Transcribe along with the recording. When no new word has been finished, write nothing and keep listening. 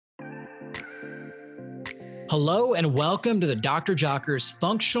Hello and welcome to the Dr. Jockers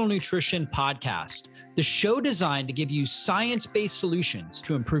Functional Nutrition Podcast, the show designed to give you science-based solutions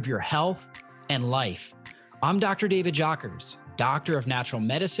to improve your health and life. I'm Dr. David Jockers, doctor of natural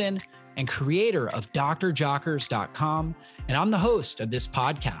medicine and creator of drjockers.com, and I'm the host of this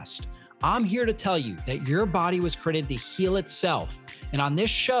podcast. I'm here to tell you that your body was created to heal itself, and on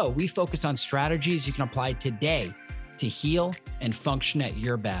this show, we focus on strategies you can apply today to heal and function at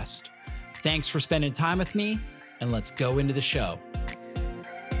your best. Thanks for spending time with me, and let's go into the show.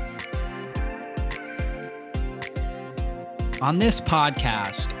 On this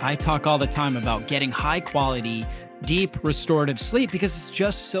podcast, I talk all the time about getting high quality, deep restorative sleep because it's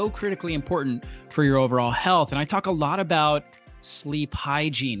just so critically important for your overall health. And I talk a lot about sleep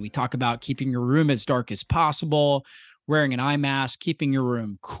hygiene. We talk about keeping your room as dark as possible, wearing an eye mask, keeping your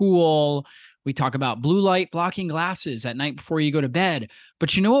room cool. We talk about blue light blocking glasses at night before you go to bed.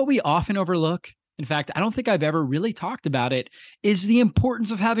 But you know what we often overlook? In fact, I don't think I've ever really talked about it, is the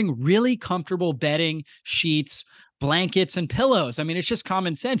importance of having really comfortable bedding, sheets, blankets, and pillows. I mean, it's just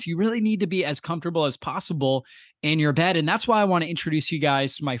common sense. You really need to be as comfortable as possible in your bed. And that's why I want to introduce you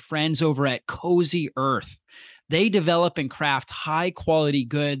guys to my friends over at Cozy Earth. They develop and craft high quality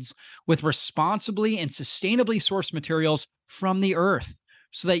goods with responsibly and sustainably sourced materials from the earth,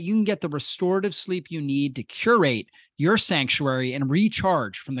 so that you can get the restorative sleep you need to curate your sanctuary and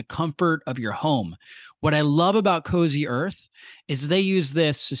recharge from the comfort of your home. What I love about Cozy Earth is they use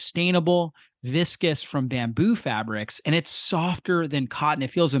this sustainable viscose from bamboo fabrics, and it's softer than cotton.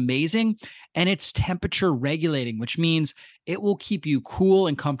 It feels amazing, and it's temperature regulating, which means it will keep you cool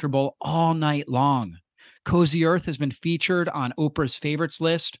and comfortable all night long. Cozy Earth has been featured on Oprah's favorites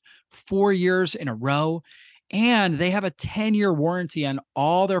list 4 years in a row. And they have a 10-year warranty on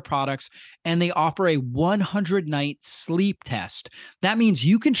all their products, and they offer a 100-night sleep test. That means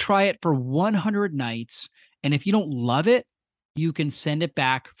you can try it for 100 nights, and if you don't love it, you can send it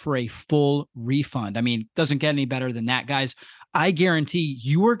back for a full refund. I mean, it doesn't get any better than that, guys. I guarantee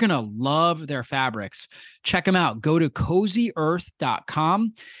you are going to love their fabrics. Check them out. Go to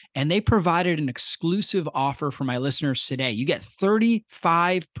CozyEarth.com, and they provided an exclusive offer for my listeners today. You get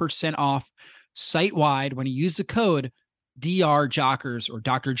 35% off site-wide when you use the code DRJockers or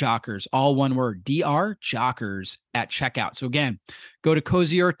Dr. Jockers, all one word, DRJockers at checkout. So again, go to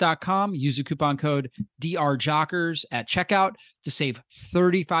CozyEarth.com, use the coupon code DRJockers at checkout to save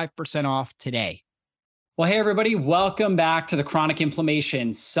 35% off today. Well, hey, everybody, welcome back to the Chronic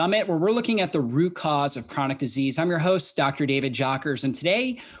Inflammation Summit, where we're looking at the root cause of chronic disease. I'm your host, Dr. David Jockers, and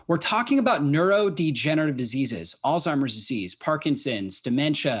today we're talking about neurodegenerative diseases, Alzheimer's disease, Parkinson's,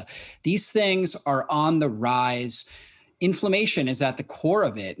 dementia. These things are on the rise. Inflammation is at the core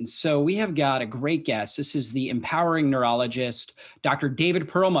of it. And so we have got a great guest. This is the empowering neurologist, Dr. David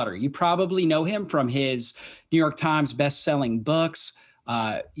Perlmutter. You probably know him from his New York Times best-selling books.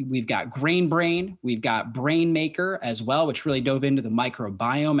 We've got Grain Brain, we've got Brain Maker as well, which really dove into the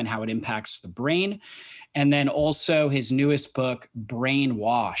microbiome and how it impacts the brain. And then also his newest book, Brain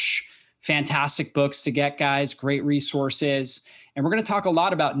Wash. Fantastic books to get, guys, great resources. And we're going to talk a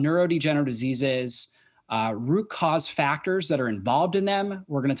lot about neurodegenerative diseases, root cause factors that are involved in them.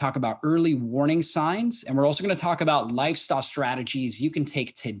 We're going to talk about early warning signs. And we're also going to talk about lifestyle strategies you can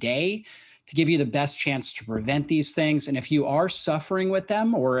take today to give you the best chance to prevent these things. And if you are suffering with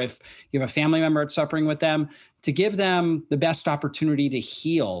them, or if you have a family member that's suffering with them, to give them the best opportunity to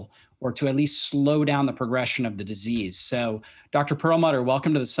heal or to at least slow down the progression of the disease. So Dr. Perlmutter,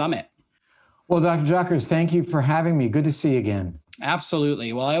 welcome to the summit. Well, Dr. Jockers, thank you for having me. Good to see you again.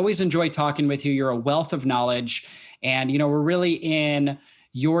 Absolutely. Well, I always enjoy talking with you. You're a wealth of knowledge. And, we're really in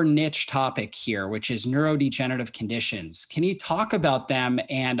your niche topic here, which is neurodegenerative conditions. Can you talk about them?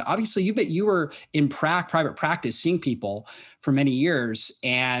 And obviously you were in private practice seeing people for many years.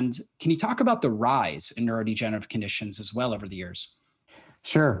 And can you talk about the rise in neurodegenerative conditions as well over the years?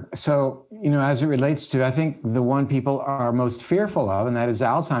 Sure. So, as it relates to, I think the one people are most fearful of, and that is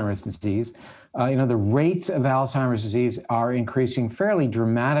Alzheimer's disease. The rates of Alzheimer's disease are increasing fairly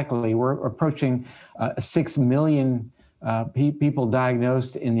dramatically. We're approaching 6 million people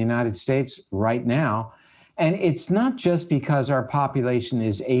diagnosed in the United States right now. And it's not just because our population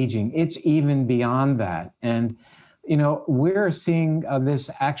is aging, it's even beyond that. And, we're seeing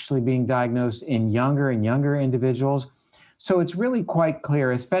this actually being diagnosed in younger and younger individuals. So it's really quite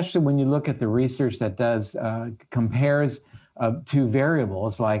clear, especially when you look at the research that compares to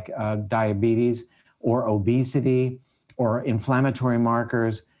variables like diabetes or obesity or inflammatory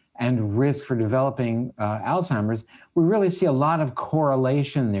markers and risk for developing Alzheimer's. We really see a lot of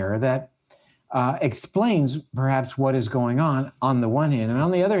correlation there that explains perhaps what is going on the one hand. And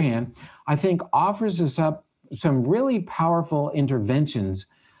on the other hand, I think offers us up some really powerful interventions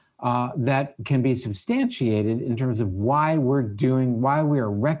that can be substantiated in terms of why we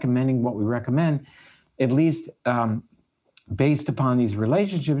are recommending what we recommend, at least based upon these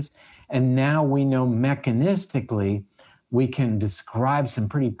relationships. And now we know mechanistically, we can describe some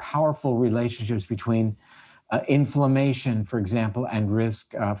pretty powerful relationships between inflammation, for example, and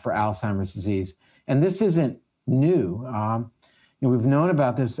risk for Alzheimer's disease. And this isn't new. We've known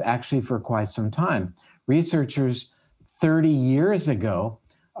about this actually for quite some time. Researchers 30 years ago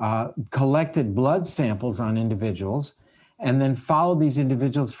collected blood samples on individuals and then followed these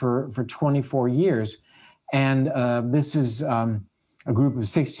individuals for 24 years. And this is a group of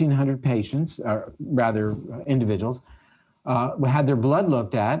 1,600 patients, or rather individuals, had their blood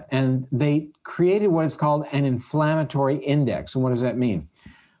looked at, and they created what is called an inflammatory index. And what does that mean?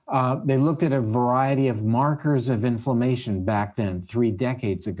 They looked at a variety of markers of inflammation back then, 3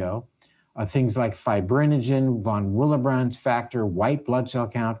 decades ago. Things like fibrinogen, von Willebrand's factor, white blood cell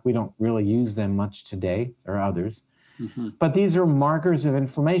count. We don't really use them much today, or others. Mm-hmm. But these are markers of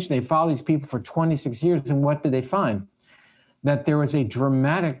inflammation. They followed these people for 26 years, and what did they find? That there was a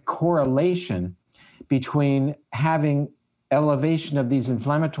dramatic correlation between having elevation of these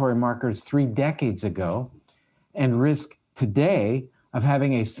inflammatory markers 3 decades ago and risk today of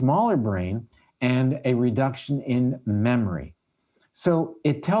having a smaller brain and a reduction in memory. So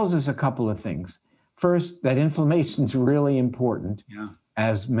it tells us a couple of things. First, that inflammation is really important,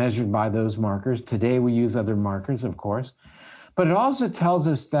 as measured by those markers. Today, we use other markers, of course. But it also tells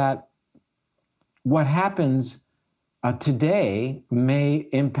us that what happens today may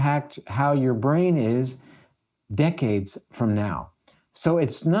impact how your brain is decades from now. So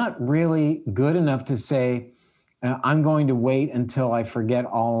it's not really good enough to say, I'm going to wait until I forget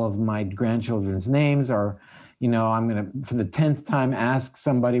all of my grandchildren's names, or I'm going to, for the 10th time, ask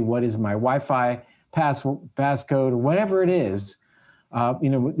somebody what is my Wi-Fi passcode, or whatever it is.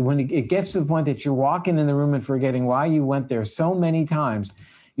 When it gets to the point that you're walking in the room and forgetting why you went there so many times,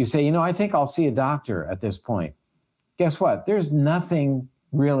 you say, I think I'll see a doctor at this point. Guess what? There's nothing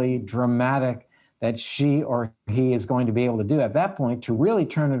really dramatic that she or he is going to be able to do at that point to really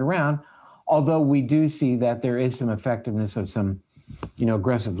turn it around. Although we do see that there is some effectiveness of some,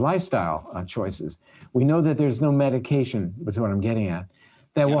 aggressive lifestyle choices. We know that there's no medication, that's what I'm getting at,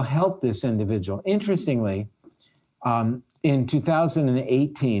 that will help this individual. Interestingly, in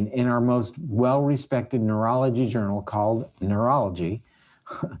 2018, in our most well-respected neurology journal called Neurology,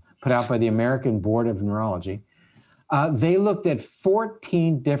 put out by the American Board of Neurology, they looked at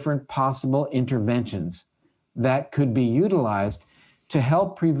 14 different possible interventions that could be utilized to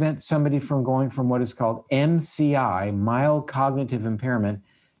help prevent somebody from going from what is called MCI, mild cognitive impairment,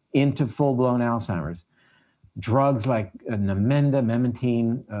 into full-blown Alzheimer's. Drugs like Namenda,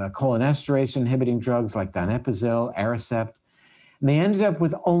 memantine, cholinesterase inhibiting drugs like donepezil, Aricept. And they ended up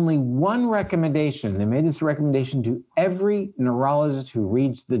with only one recommendation. They made this recommendation to every neurologist who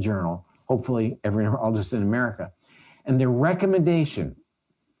reads the journal, hopefully every neurologist in America. And their recommendation,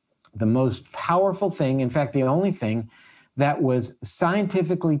 the most powerful thing, in fact, the only thing that was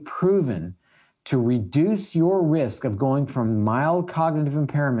scientifically proven to reduce your risk of going from mild cognitive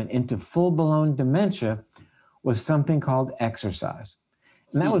impairment into full-blown dementia, was something called exercise.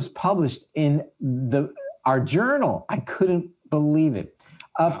 And that was published in our journal. I couldn't believe it.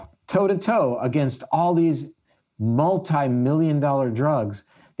 Up toe-to-toe against all these multi-million-dollar drugs.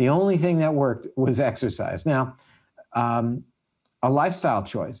 The only thing that worked was exercise. Now, a lifestyle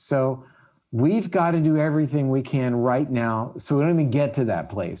choice. So we've got to do everything we can right now so we don't even get to that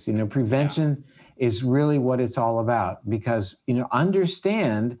place. Prevention is really what it's all about, because,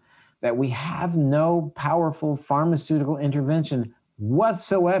 understand that we have no powerful pharmaceutical intervention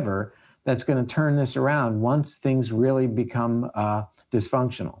whatsoever that's going to turn this around once things really become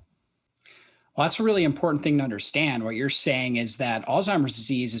dysfunctional. Well, that's a really important thing to understand. What you're saying is that Alzheimer's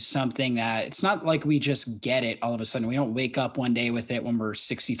disease is something that it's not like we just get it all of a sudden. We don't wake up one day with it when we're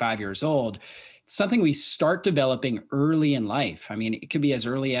 65 years old. It's something we start developing early in life. I mean, it could be as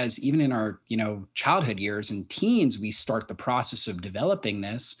early as even in our, childhood years and teens, we start the process of developing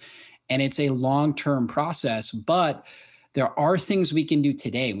this. And it's a long-term process, but there are things we can do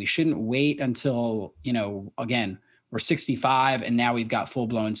today. We shouldn't wait until, again, we're 65 and now we've got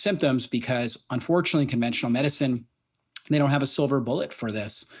full-blown symptoms, because unfortunately, conventional medicine, they don't have a silver bullet for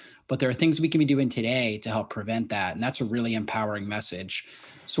this. But there are things we can be doing today to help prevent that. And that's a really empowering message.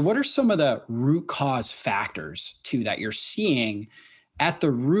 So what are some of the root cause factors, too, that you're seeing at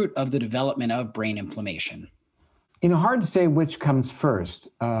the root of the development of brain inflammation? Hard to say which comes first.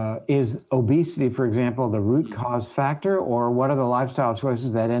 Is obesity, for example, the root cause factor, or what are the lifestyle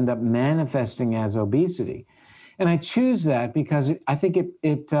choices that end up manifesting as obesity? And I choose that because I think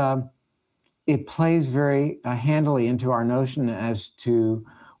it plays very handily into our notion as to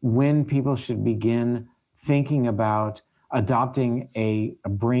when people should begin thinking about adopting a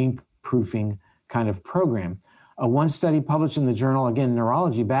brain proofing kind of program. One study published in the journal, again,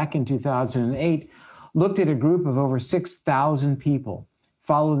 Neurology, back in 2008, looked at a group of over 6,000 people,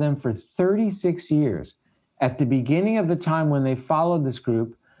 followed them for 36 years. At the beginning of the time when they followed this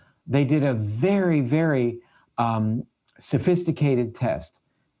group, they did a very, very sophisticated test.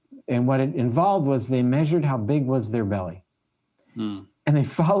 And what it involved was they measured how big was their belly. And they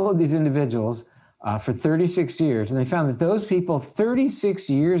followed these individuals for 36 years. And they found that those people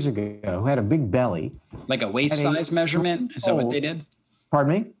 36 years ago who had a big belly. Like a waist size measurement? Is that what they did?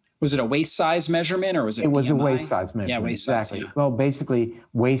 Pardon me? Was it a waist size measurement or was it? It was BMI? a waist size measurement. Yeah, waist exactly. size. Yeah. Well, basically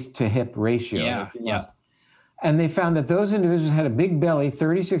waist to hip ratio. Yeah. And they found that those individuals had a big belly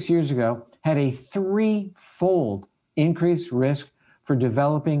 36 years ago had a 3-fold increased risk for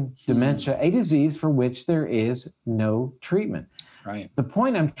developing dementia, a disease for which there is no treatment. Right. The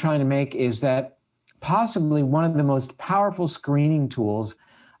point I'm trying to make is that possibly one of the most powerful screening tools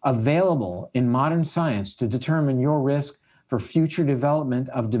available in modern science to determine your risk for future development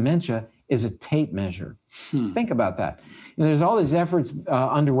of dementia is a tape measure. Think about that. There's all these efforts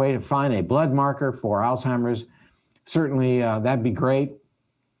underway to find a blood marker for Alzheimer's. Certainly, that'd be great.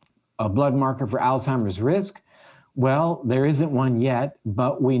 A blood marker for Alzheimer's risk. Well, there isn't one yet,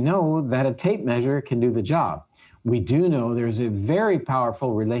 but we know that a tape measure can do the job. We do know there's a very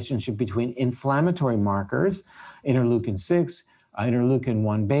powerful relationship between inflammatory markers, interleukin-6,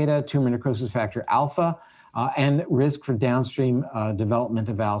 interleukin-1 beta, tumor necrosis factor alpha, and risk for downstream development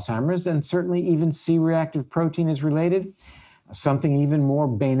of Alzheimer's. And certainly even C-reactive protein is related. Something even more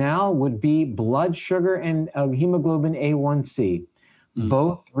banal would be blood sugar and hemoglobin A1C.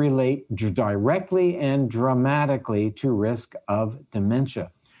 Both relate directly and dramatically to risk of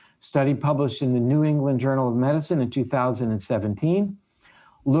dementia. Study published in the New England Journal of Medicine in 2017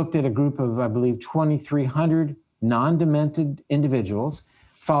 looked at a group of, I believe, 2,300 non-demented individuals,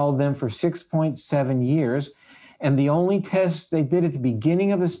 followed them for 6.7 years, and the only test they did at the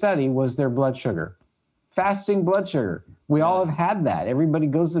beginning of the study was their blood sugar. Fasting blood sugar. We all have had that. Everybody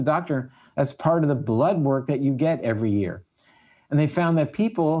goes to the doctor. That's part of the blood work that you get every year. And they found that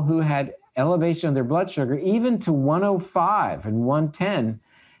people who had elevation of their blood sugar, even to 105 and 110,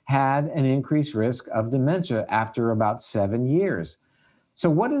 had an increased risk of dementia after about 7 years. So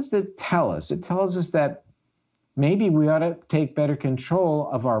what does it tell us? It tells us that maybe we ought to take better control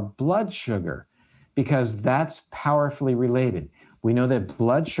of our blood sugar because that's powerfully related. We know that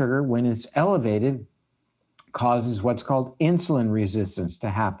blood sugar, when it's elevated, causes what's called insulin resistance to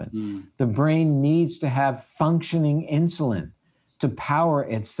happen. The brain needs to have functioning insulin to power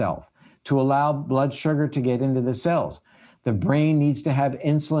itself, to allow blood sugar to get into the cells. The brain needs to have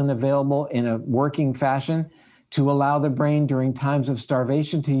insulin available in a working fashion to allow the brain during times of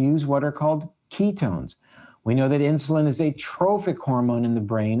starvation to use what are called ketones. We know that insulin is a trophic hormone in the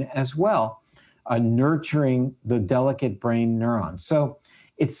brain as well, nurturing the delicate brain neurons. So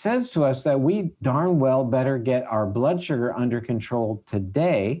it says to us that we darn well better get our blood sugar under control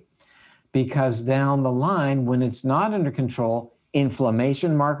today, because down the line, when it's not under control,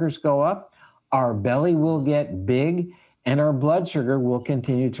 inflammation markers go up, our belly will get big, and our blood sugar will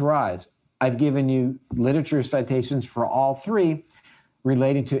continue to rise. I've given you literature citations for all three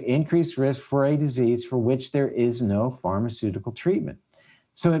relating to increased risk for a disease for which there is no pharmaceutical treatment.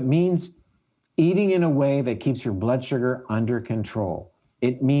 So it means eating in a way that keeps your blood sugar under control.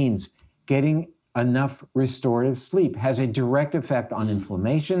 It means getting enough restorative sleep has a direct effect on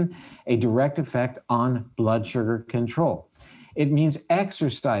inflammation, a direct effect on blood sugar control. It means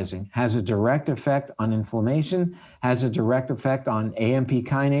exercising has a direct effect on inflammation, has a direct effect on AMP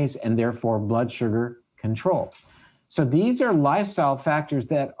kinase, and therefore blood sugar control. So these are lifestyle factors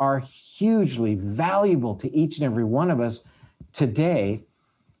that are hugely valuable to each and every one of us today.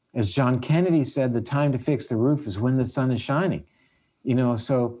 As John Kennedy said, the time to fix the roof is when the sun is shining.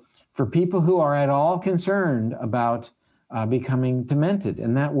 So for people who are at all concerned about becoming demented,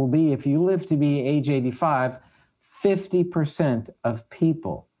 and that will be, if you live to be age 85, 50% of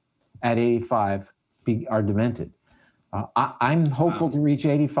people at 85 are demented. I'm hopeful to reach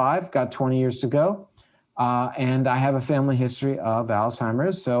 85, got 20 years to go, and I have a family history of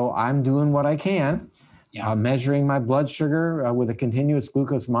Alzheimer's, so I'm doing what I can, measuring my blood sugar with a continuous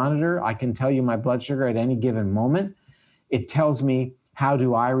glucose monitor. I can tell you my blood sugar at any given moment. It tells me how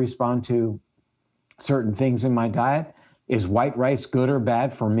do I respond to certain things in my diet. Is white rice good or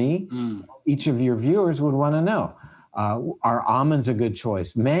bad for me? Each of your viewers would want to know. Are almonds a good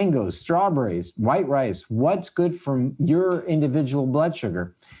choice? Mangoes, strawberries, white rice, what's good for your individual blood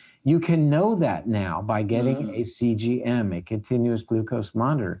sugar? You can know that now by getting a CGM, a continuous glucose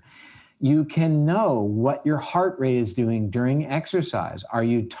monitor. You can know what your heart rate is doing during exercise. Are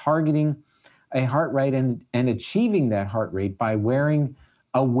you targeting a heart rate and achieving that heart rate by wearing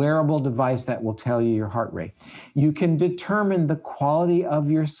a wearable device that will tell you your heart rate? You can determine the quality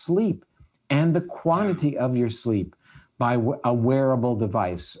of your sleep and the quantity of your sleep by a wearable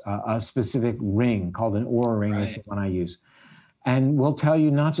device, a specific ring called an Oura ring is the one I use. And we'll tell you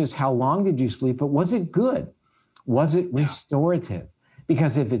not just how long did you sleep, but was it good? Was it restorative?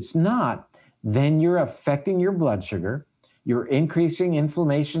 Because if it's not, then you're affecting your blood sugar, you're increasing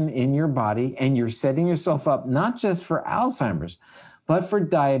inflammation in your body, and you're setting yourself up not just for Alzheimer's, but for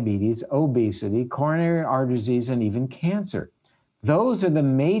diabetes, obesity, coronary artery disease, and even cancer. Those are the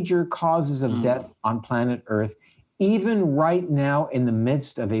major causes of death on planet Earth. Even right now, in the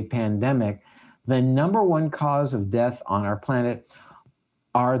midst of a pandemic, the number one cause of death on our planet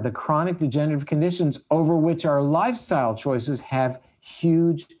are the chronic degenerative conditions over which our lifestyle choices have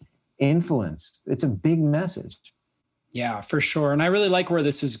huge influence. It's a big message. Yeah, for sure. And I really like where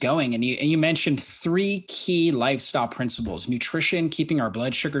this is going. And you mentioned 3 key lifestyle principles: nutrition, keeping our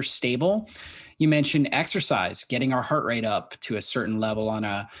blood sugar stable. You mentioned exercise, getting our heart rate up to a certain level on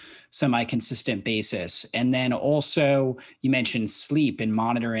a semi-consistent basis. And then also you mentioned sleep and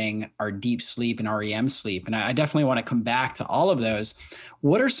monitoring our deep sleep and REM sleep. And I definitely want to come back to all of those.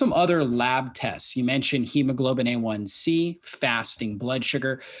 What are some other lab tests? You mentioned hemoglobin A1C, fasting blood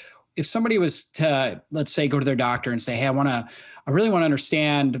sugar. If somebody was to, let's say, go to their doctor and say, hey, I really want to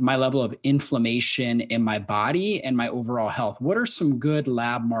understand my level of inflammation in my body and my overall health, what are some good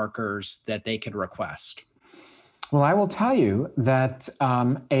lab markers that they could request? Well, I will tell you that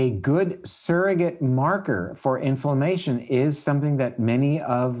a good surrogate marker for inflammation is something that many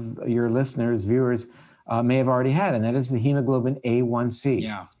of your listeners, viewers, may have already had, and that is the hemoglobin A1C.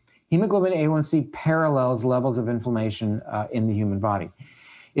 Yeah. Hemoglobin A1C parallels levels of inflammation in the human body.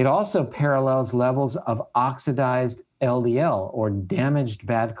 It also parallels levels of oxidized LDL, or damaged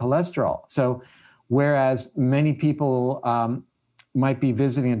bad cholesterol. So whereas many people might be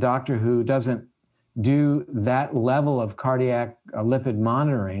visiting a doctor who doesn't do that level of cardiac lipid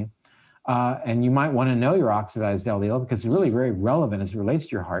monitoring, and you might want to know your oxidized LDL because it's really very relevant as it relates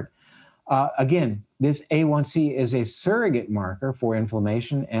to your heart. Again, this A1C is a surrogate marker for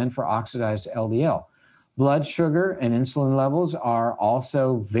inflammation and for oxidized LDL. Blood sugar and insulin levels are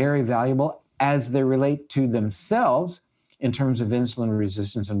also very valuable as they relate to themselves in terms of insulin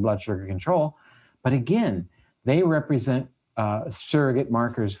resistance and blood sugar control. But again, they represent surrogate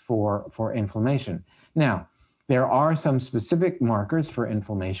markers for inflammation. Now, there are some specific markers for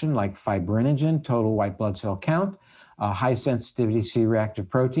inflammation like fibrinogen, total white blood cell count, high sensitivity C-reactive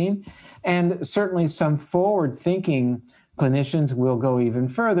protein, and certainly some forward-thinking clinicians will go even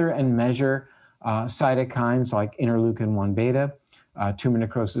further and measure cytokines like interleukin-1 beta, tumor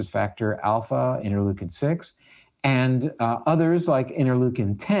necrosis factor alpha, interleukin-6, and others like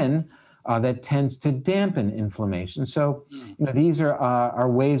interleukin-10 that tends to dampen inflammation. So these are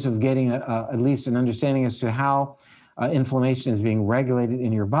ways of getting at least an understanding as to how inflammation is being regulated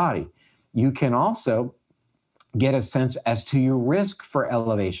in your body. You can also get a sense as to your risk for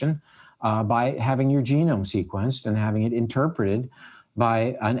elevation by having your genome sequenced and having it interpreted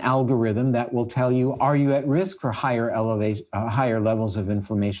by an algorithm that will tell you, are you at risk for higher levels of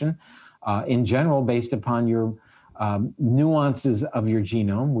inflammation in general based upon your nuances of your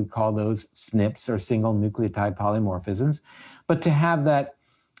genome. We call those SNPs, or single nucleotide polymorphisms. But to have that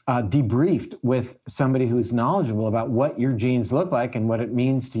debriefed with somebody who's knowledgeable about what your genes look like and what it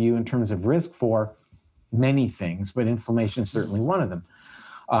means to you in terms of risk for many things, but inflammation is certainly one of them.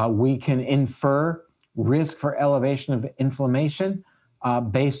 We can infer risk for elevation of inflammation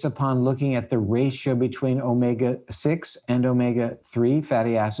based upon looking at the ratio between omega-6 and omega-3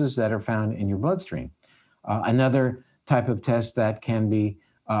 fatty acids that are found in your bloodstream. Another type of test that can be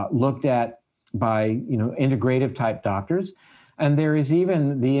looked at by integrative type doctors. And there is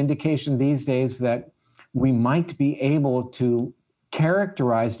even the indication these days that we might be able to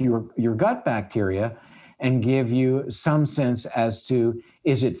characterize your gut bacteria and give you some sense as to,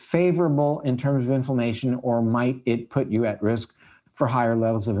 is it favorable in terms of inflammation, or might it put you at risk for higher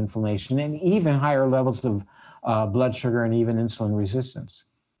levels of inflammation and even higher levels of blood sugar and even insulin resistance.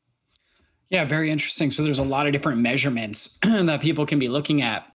 Yeah, very interesting. So there's a lot of different measurements that people can be looking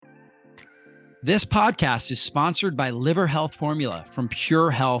at. This podcast is sponsored by Liver Health Formula from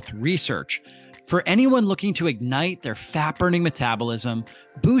Pure Health Research. For anyone looking to ignite their fat-burning metabolism,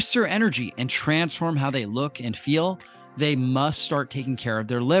 boost their energy, and transform how they look and feel, they must start taking care of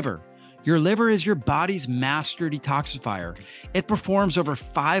their liver. Your liver is your body's master detoxifier. It performs over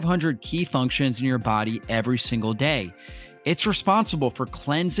 500 key functions in your body every single day. It's responsible for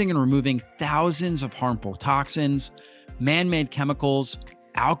cleansing and removing thousands of harmful toxins, man-made chemicals,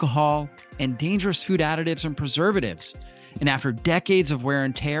 alcohol, and dangerous food additives and preservatives. And after decades of wear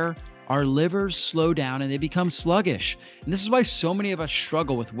and tear, our livers slow down and they become sluggish. And this is why so many of us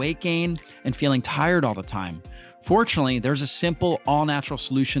struggle with weight gain and feeling tired all the time. Fortunately, there's a simple, all-natural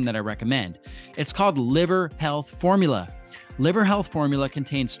solution that I recommend. It's called Liver Health Formula. Liver Health Formula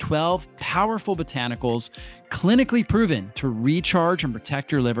contains 12 powerful botanicals clinically proven to recharge and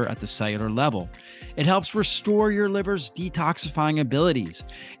protect your liver at the cellular level. It helps restore your liver's detoxifying abilities.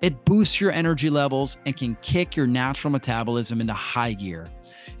 It boosts your energy levels and can kick your natural metabolism into high gear.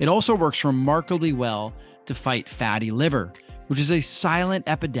 It also works remarkably well to fight fatty liver, which is a silent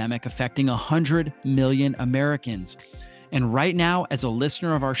epidemic affecting 100 million Americans. And right now, as a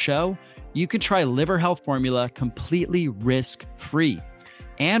listener of our show, you can try Liver Health Formula completely risk-free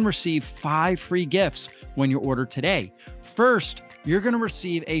and receive 5 free gifts when you order today. First, you're going to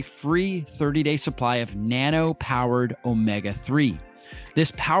receive a free 30-day supply of nano-powered omega-3.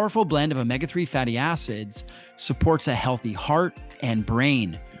 This powerful blend of omega-3 fatty acids supports a healthy heart and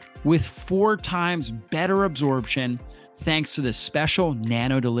brain with 4 times better absorption thanks to this special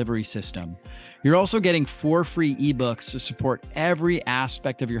nano delivery system. You're also getting 4 free ebooks to support every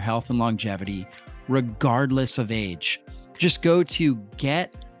aspect of your health and longevity, regardless of age. Just go to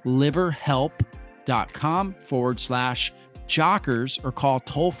getliverhelp.com/jockers or call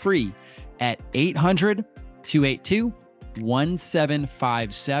toll free at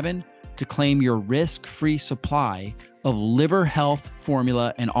 800-282-1757 to claim your risk-free supply of Liver Health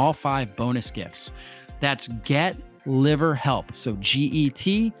Formula and all 5 bonus gifts. That's Get Liver Help. So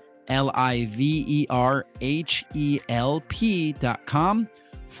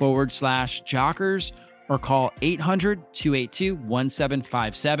GetLiverhelp.com/jockers or call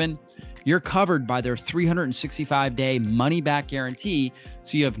 800-282-1757. You're covered by their 365-day money-back guarantee,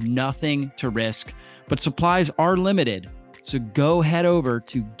 so you have nothing to risk. But supplies are limited, so go head over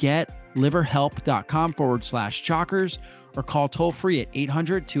to getliverhelp.com/jockers or call toll free at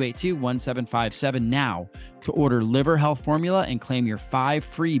 800-282-1757 now to order Liver Health Formula and claim your 5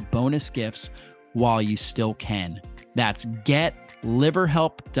 free bonus gifts while you still can. That's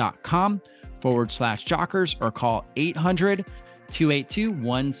getliverhelp.com/jockers or call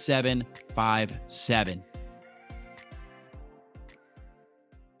 800-282-1757.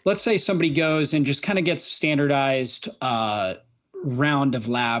 Let's say somebody goes and just kind of gets standardized round of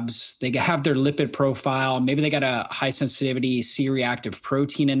labs. They have their lipid profile. Maybe they got a high sensitivity C-reactive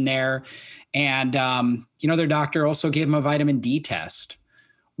protein in there. And, their doctor also gave them a vitamin D test.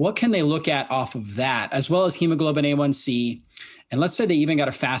 What can they look at off of that, as well as hemoglobin A1C? And let's say they even got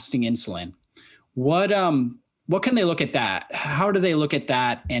a fasting insulin. What can they look at that? How do they look at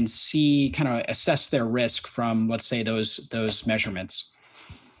that and see, kind of assess their risk from, let's say, those measurements?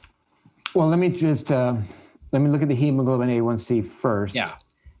 Well, let me look at the hemoglobin A1C first. Yeah.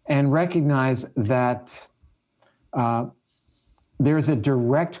 And recognize that there's a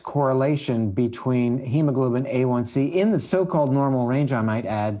direct correlation between hemoglobin A1C in the so-called normal range, I might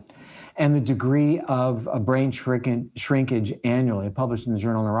add, and the degree of brain shrinkage annually, published in the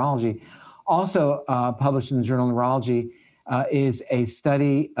Journal of Neurology. Also published in the Journal of Neurology is a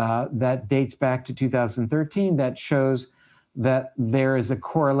study that dates back to 2013 that shows that there is a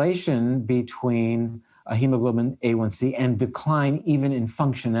correlation between hemoglobin A1C and decline even in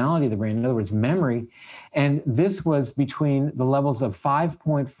functionality of the brain, in other words, memory. And this was between the levels of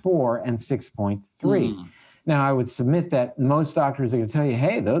 5.4 and 6.3. Now, I would submit that most doctors are going to tell you,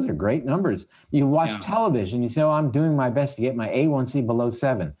 hey, those are great numbers. You watch television, you say, oh, I'm doing my best to get my A1C below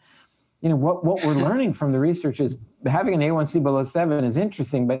 7. What we're learning from the research is having an A1C below 7 is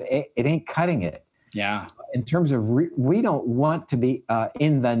interesting, but it ain't cutting it. Yeah. In terms of, we don't want to be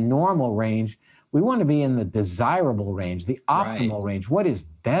in the normal range. We want to be in the desirable range, the optimal range. What is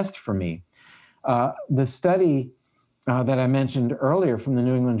best for me? The study that I mentioned earlier from the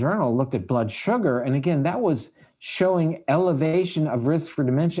New England Journal looked at blood sugar. And again, that was showing elevation of risk for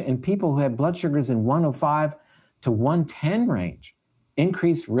dementia in people who had blood sugars in 105 to 110 range.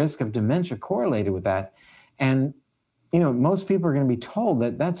 Increased risk of dementia correlated with that. And, most people are going to be told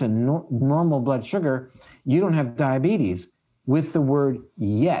that that's a normal blood sugar. You don't have diabetes, with the word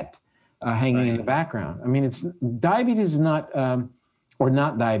yet hanging in the background. I mean, diabetes is not, or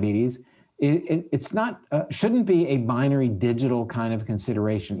not diabetes. It's not, shouldn't be a binary digital kind of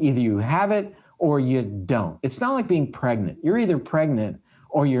consideration. Either you have it or you don't. It's not like being pregnant. You're either pregnant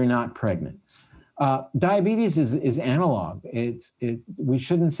or you're not pregnant. Diabetes is analog. We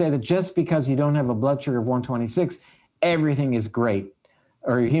shouldn't say that just because you don't have a blood sugar of 126, everything is great,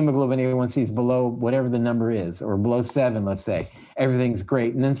 or your hemoglobin A1C is below whatever the number is, or below 7, let's say, everything's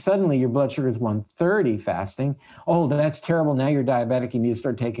great. And then suddenly your blood sugar is 130 fasting. Oh, that's terrible. Now you're diabetic. You need to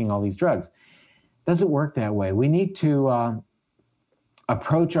start taking all these drugs. Doesn't work that way. We need to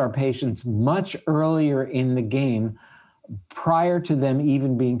approach our patients much earlier in the game, prior to them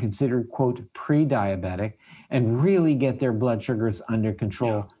even being considered, quote, pre-diabetic, and really get their blood sugars under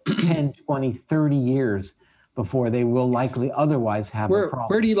control 10, 20, 30 years before they will likely otherwise have a problem.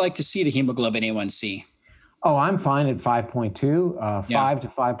 Where do you like to see the hemoglobin A1C? Oh, I'm fine at 5.2. 5 to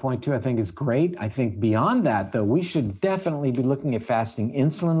 5.2, I think, is great. I think beyond that, though, we should definitely be looking at fasting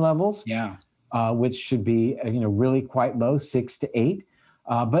insulin levels, which should be really quite low, 6 to 8.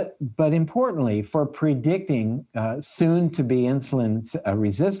 But importantly, for predicting soon to be insulin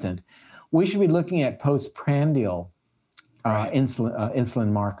resistant, we should be looking at postprandial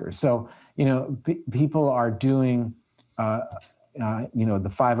insulin markers. So, people are doing, the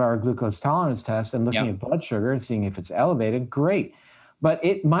 5-hour glucose tolerance test and looking at blood sugar and seeing if it's elevated. Great. But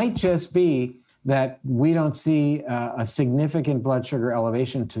it might just be that we don't see a significant blood sugar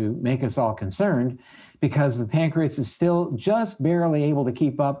elevation to make us all concerned, because the pancreas is still just barely able to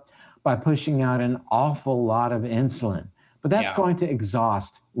keep up by pushing out an awful lot of insulin. But that's going to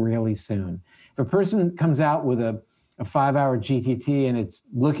exhaust really soon. If a person comes out with a 5-hour GTT and it's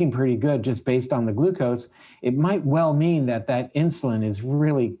looking pretty good just based on the glucose, it might well mean that that insulin is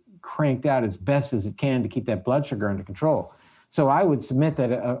really cranked out as best as it can to keep that blood sugar under control. So I would submit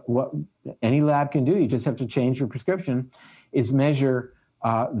that what any lab can do, you just have to change your prescription, is measure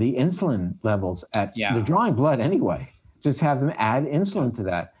the insulin levels at they're drawing blood anyway. Just have them add insulin to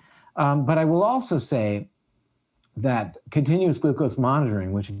that. But I will also say that continuous glucose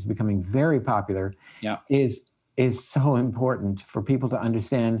monitoring, which is becoming very popular, is so important for people to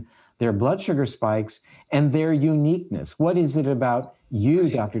understand their blood sugar spikes and their uniqueness. What is it about you,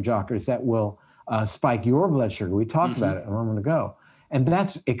 Dr. Jockers, that will spike your blood sugar? We talked about it a moment ago. And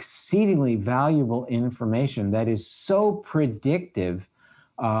that's exceedingly valuable information that is so predictive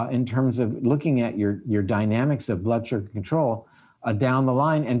in terms of looking at your dynamics of blood sugar control down the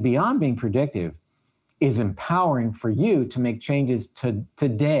line, and beyond being predictive, is empowering for you to make changes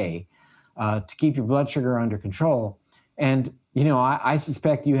today to keep your blood sugar under control. And, I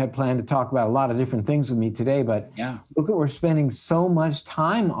suspect you had planned to talk about a lot of different things with me today, but look what we're spending so much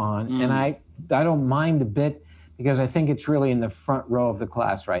time on. And I don't mind a bit, because I think it's really in the front row of the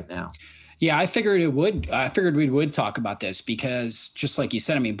class right now. Yeah, I figured we would talk about this because, just like you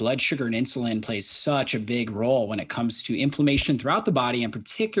said, blood sugar and insulin plays such a big role when it comes to inflammation throughout the body, and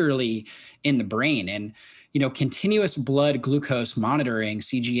particularly in the brain. And, continuous blood glucose monitoring,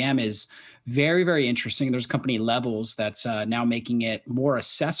 CGM, is very, very interesting. There's a company, Levels, that's now making it more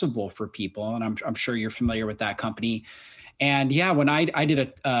accessible for people. And I'm sure you're familiar with that company. And when I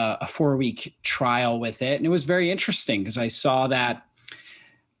did a 4-week trial with it, and it was very interesting because I saw that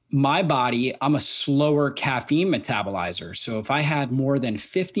my body, I'm a slower caffeine metabolizer. So if I had more than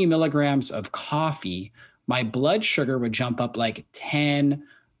 50 milligrams of coffee, my blood sugar would jump up like 10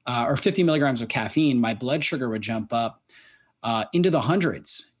 or 50 milligrams of caffeine. My blood sugar would jump up into the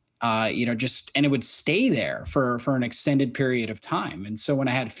hundreds, and it would stay there for an extended period of time. And so when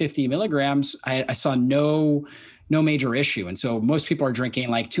I had 50 milligrams, I saw no major issue. And so most people are drinking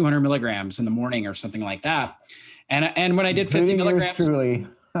like 200 milligrams in the morning or something like that. And when I did 50 milligrams, truly.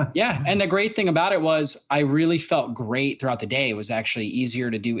 And the great thing about it was I really felt great throughout the day. It was actually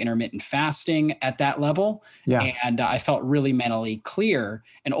easier to do intermittent fasting at that level. And I felt really mentally clear.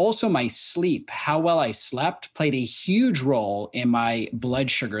 And also my sleep, how well I slept, played a huge role in my blood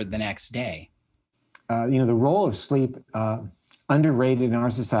sugar the next day. The role of sleep, underrated in our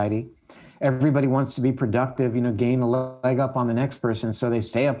society. Everybody wants to be productive, gain a leg up on the next person. So they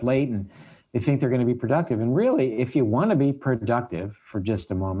stay up late and they think they're going to be productive. And really, if you want to be productive for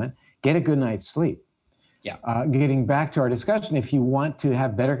just a moment, get a good night's sleep. Getting back to our discussion, if you want to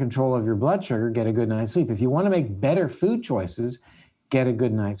have better control of your blood sugar, get a good night's sleep. If you want to make better food choices, get a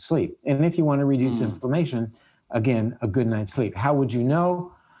good night's sleep. And if you want to reduce inflammation, again, a good night's sleep. How would you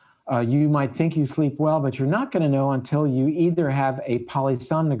know? You might think you sleep well, but you're not going to know until you either have a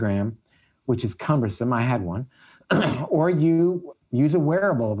polysomnogram, which is cumbersome. I had one, or you use a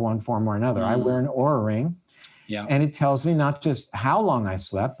wearable of one form or another. I wear an Oura Ring, and it tells me not just how long I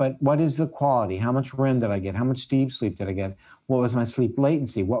slept, but what is the quality? How much REM did I get? How much deep sleep did I get? What was my sleep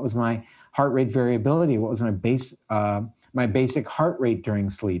latency? What was my heart rate variability? What was my basic heart rate during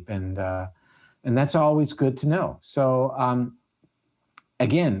sleep? And And that's always good to know. So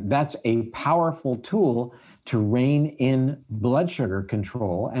again, that's a powerful tool to rein in blood sugar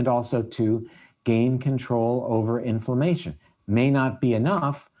control and also to gain control over inflammation. May not be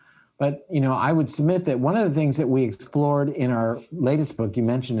enough, but I would submit that one of the things that we explored in our latest book, you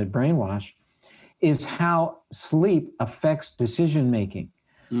mentioned it, Brainwash, is how sleep affects decision making.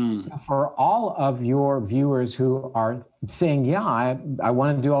 For all of your viewers who are saying, yeah, I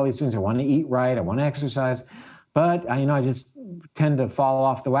want to do all these things. I want to eat right. I want to exercise, but I just tend to fall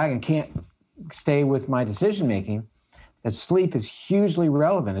off the wagon, can't stay with my decision making, that sleep is hugely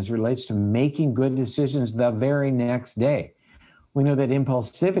relevant as it relates to making good decisions the very next day. We know that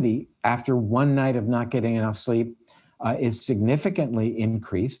impulsivity after one night of not getting enough sleep is significantly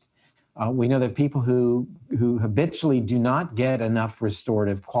increased. We know that people who habitually do not get enough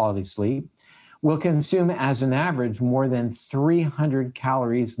restorative quality sleep will consume as an average more than 300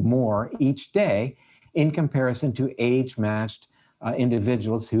 calories more each day in comparison to age-matched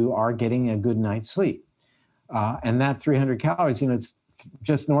individuals who are getting a good night's sleep. And that 300 calories, it's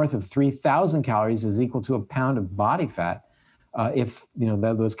just north of 3,000 calories is equal to a pound of body fat if,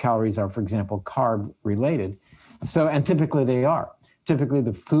 those calories are, for example, carb related. So, and typically they are. Typically,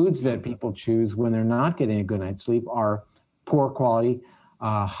 the foods that people choose when they're not getting a good night's sleep are poor quality,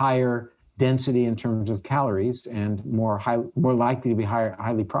 higher density in terms of calories, and more likely to be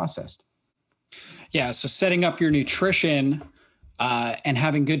highly processed. Yeah, so setting up your nutrition and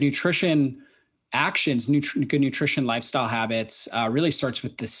having good nutrition actions, good nutrition lifestyle habits really starts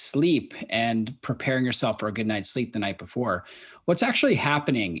with the sleep and preparing yourself for a good night's sleep the night before. What's actually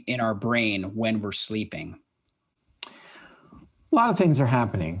happening in our brain when we're sleeping? A lot of things are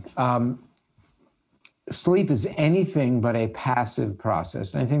happening. Sleep is anything but a passive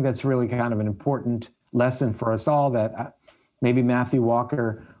process. And I think that's really kind of an important lesson for us all that maybe Matthew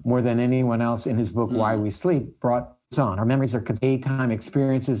Walker, more than anyone else in his book, Why We Sleep, brought us on. Our memories are daytime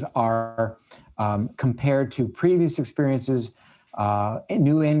experiences are compared to previous experiences.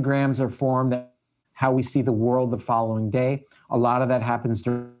 New engrams are formed, how we see the world the following day. A lot of that happens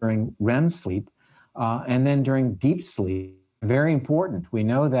during REM sleep. And then during deep sleep, very important. We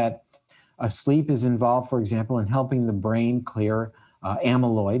know that sleep is involved, for example, in helping the brain clear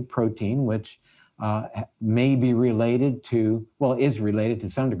amyloid protein, which may be related to, is related to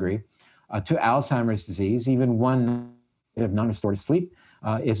some degree to Alzheimer's disease. Even one night of non-restorative sleep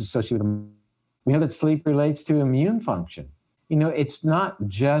is associated with. We know that sleep relates to immune function. It's not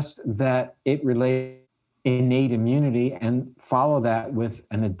just that it relates innate immunity and follow that with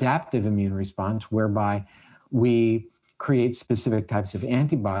an adaptive immune response, whereby we create specific types of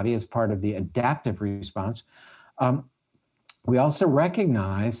antibody as part of the adaptive response. We also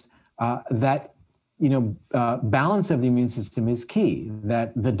recognize that balance of the immune system is key,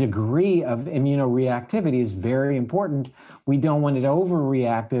 that the degree of immunoreactivity is very important. We don't want it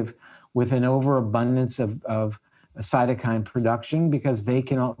overreactive with an overabundance of cytokine production, because they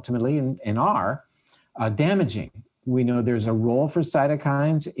can ultimately and are damaging. We know there's a role for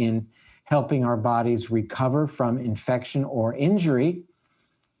cytokines in helping our bodies recover from infection or injury.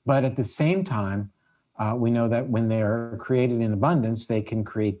 But at the same time, we know that when they are created in abundance, they can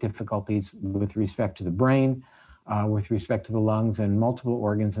create difficulties with respect to the brain, with respect to the lungs, and multiple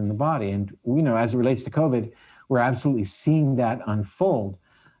organs in the body. And as it relates to COVID, we're absolutely seeing that unfold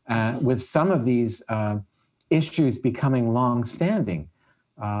with some of these issues becoming long-standing,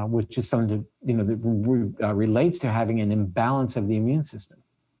 which is something that relates to having an imbalance of the immune system.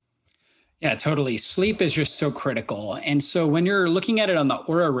 Yeah, totally. Sleep is just so critical. And so when you're looking at it on the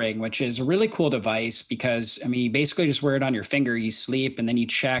Oura Ring, which is a really cool device, because you basically just wear it on your finger, you sleep, and then you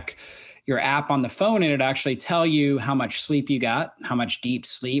check your app on the phone, and it actually tell you how much sleep you got, how much deep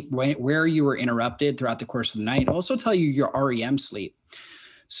sleep, where you were interrupted throughout the course of the night. It'll also tell you your REM sleep.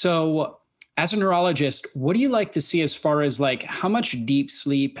 So as a neurologist, what do you like to see as far as how much deep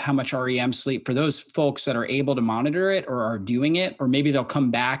sleep, how much REM sleep for those folks that are able to monitor it or are doing it, or maybe they'll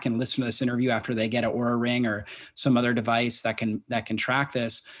come back and listen to this interview after they get an Oura Ring or some other device that can track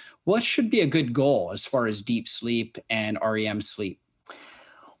this. What should be a good goal as far as deep sleep and REM sleep?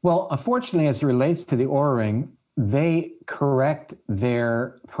 Well, unfortunately, as it relates to the Oura Ring, they correct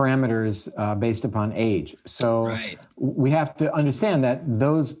their parameters based upon age. So we have to understand that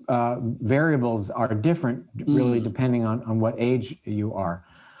those variables are different, really, depending on what age you are.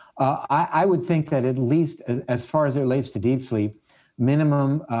 I would think that at least as far as it relates to deep sleep,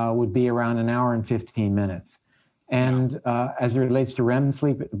 minimum would be around an hour and 15 minutes. And as it relates to REM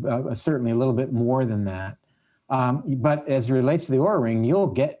sleep, certainly a little bit more than that. But as it relates to the Oura Ring, you'll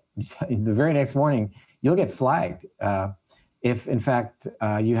get, the very next morning, you'll get flagged. if in fact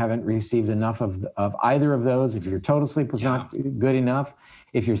you haven't received enough of either of those, if your total sleep was not good enough,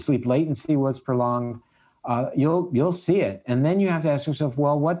 if your sleep latency was prolonged, you'll see it. And then you have to ask yourself,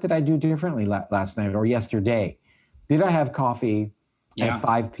 well, what did I do differently last night or yesterday? Did I have coffee at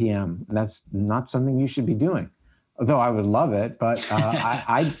 5 p.m.? That's not something you should be doing, although I would love it. But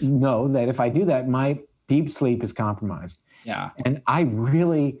I know that if I do that, my deep sleep is compromised. Yeah. And I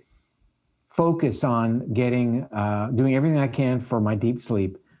really focus on doing everything I can for my deep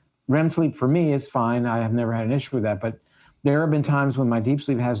sleep. REM sleep for me is fine. I have never had an issue with that. But there have been times when my deep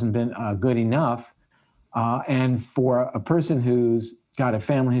sleep hasn't been good enough. And for a person who's got a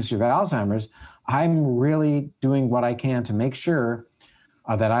family history of Alzheimer's, I'm really doing what I can to make sure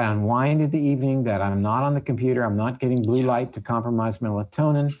that I unwind in the evening, that I'm not on the computer, I'm not getting blue light to compromise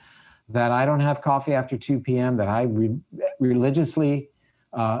melatonin, that I don't have coffee after 2 p.m., that I religiously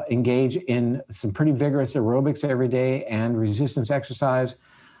engage in some pretty vigorous aerobics every day and resistance exercise.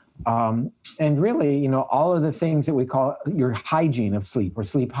 And really, all of the things that we call your hygiene of sleep or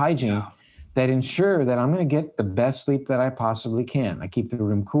sleep hygiene that ensure that I'm going to get the best sleep that I possibly can. I keep the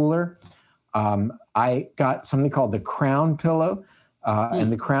room cooler. I got something called the Crown Pillow.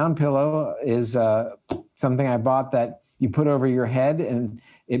 And the Crown Pillow is something I bought that you put over your head, and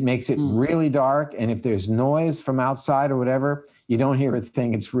it makes it really dark. And if there's noise from outside or whatever, you don't hear a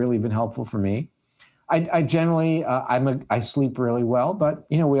thing. It's really been helpful for me. I generally, I sleep really well, but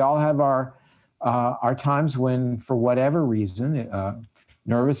we all have our times when, for whatever reason,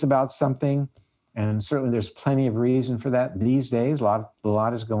 nervous about something, and certainly there's plenty of reason for that these days. A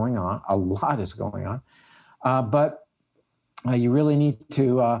lot is going on. But you really need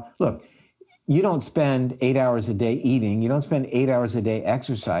to look. You don't spend 8 hours a day eating. You don't spend 8 hours a day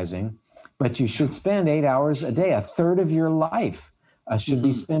exercising, but you should spend 8 hours a day. A third of your life should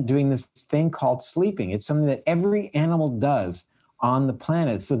be spent doing this thing called sleeping. It's something that every animal does on the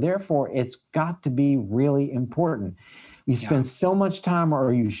planet. So therefore, it's got to be really important. You spend so much time,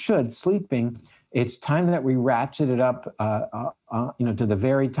 or you should, sleeping. It's time that we ratchet it up, to the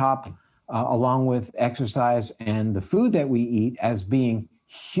very top, along with exercise and the food that we eat as being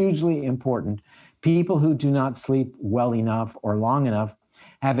hugely important. People who do not sleep well enough or long enough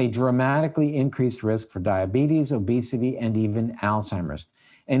have a dramatically increased risk for diabetes, obesity, and even Alzheimer's.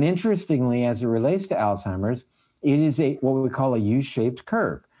 And interestingly, as it relates to Alzheimer's, it is what we call a U-shaped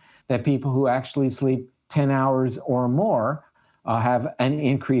curve, that people who actually sleep 10 hours or more have an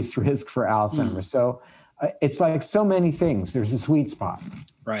increased risk for Alzheimer's. So it's like so many things. There's a sweet spot.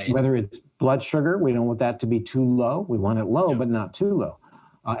 Right. Whether it's blood sugar, we don't want that to be too low. We want it low, but not too low.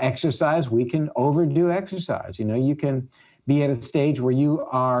 Exercise, we can overdo exercise. You can be at a stage where you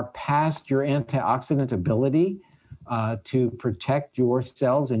are past your antioxidant ability to protect your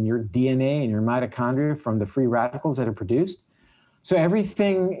cells and your DNA and your mitochondria from the free radicals that are produced. So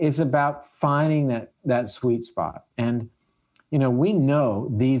everything is about finding that sweet spot. And, we know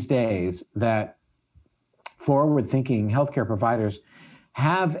these days that forward-thinking healthcare providers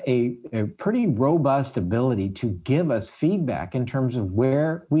have a pretty robust ability to give us feedback in terms of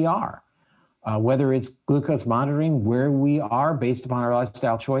where we are, whether it's glucose monitoring, where we are based upon our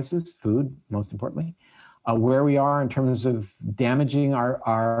lifestyle choices, food, most importantly, where we are in terms of damaging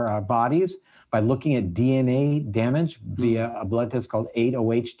our bodies by looking at DNA damage via a blood test called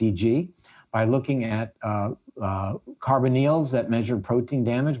 8-OHDG, by looking at carbonyls that measure protein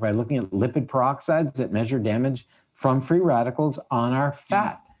damage, by looking at lipid peroxides that measure damage from free radicals on our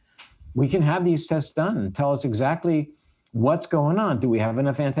fat. We can have these tests done and tell us exactly what's going on. Do we have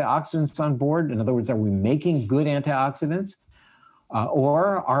enough antioxidants on board? In other words, are we making good antioxidants?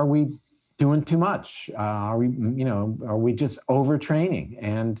 Or are we doing too much? Are we just overtraining?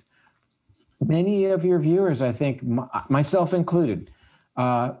 And many of your viewers, I think, myself included,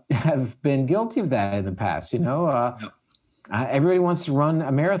 have been guilty of that in the past. Everybody wants to run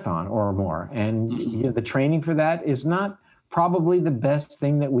a marathon or more, and the training for that is not probably the best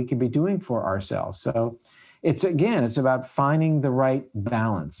thing that we could be doing for ourselves. So it's about finding the right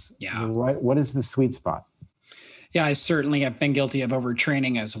balance. Yeah. What is the sweet spot? Yeah, I certainly have been guilty of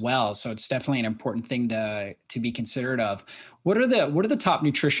overtraining as well. So it's definitely an important thing to be considerate of. What are the top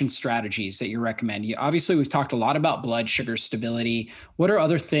nutrition strategies that you recommend? Obviously, we've talked a lot about blood sugar stability. What are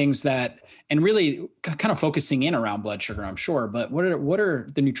other things that, and really kind of focusing in around blood sugar, I'm sure, but what are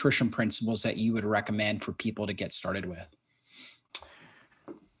the nutrition principles that you would recommend for people to get started with?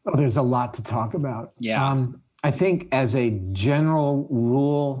 Oh, there's a lot to talk about. Yeah. I think as a general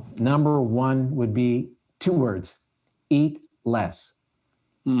rule, number one would be 2 words: eat less.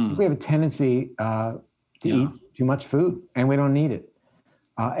 We have a tendency to eat too much food, and we don't need it.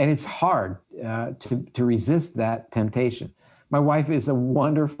 And it's hard to resist that temptation. My wife is a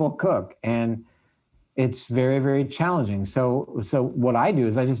wonderful cook, and it's very, very challenging. So what I do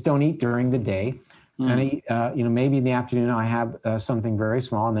is I just don't eat during the day, and I eat, maybe in the afternoon I have something very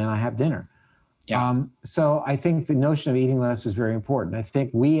small, and then I have dinner. Yeah. So I think the notion of eating less is very important. I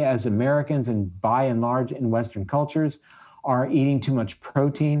think we as Americans, and by and large in Western cultures, are eating too much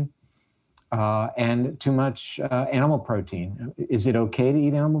protein and too much animal protein. Is it okay to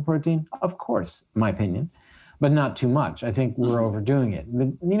eat animal protein? Of course, in my opinion, but not too much. I think we're overdoing it.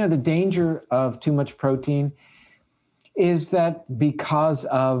 The danger of too much protein is that because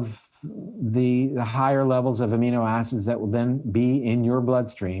of the higher levels of amino acids that will then be in your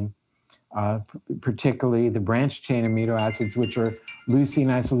bloodstream, particularly the branched chain amino acids, which are leucine,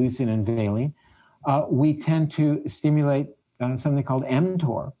 isoleucine, and valine, we tend to stimulate something called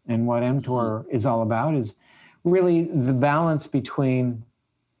mTOR. And what mTOR is all about is really the balance between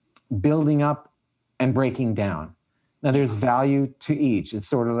building up and breaking down. Now, there's value to each. It's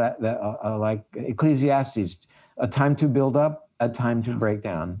sort of like Ecclesiastes, a time to build up, a time to break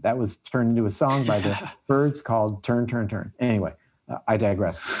down. That was turned into a song by the Byrds called Turn, Turn, Turn. Anyway, I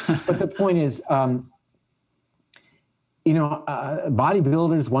digress. But the point is,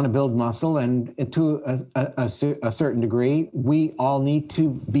 bodybuilders want to build muscle, and to a certain degree, we all need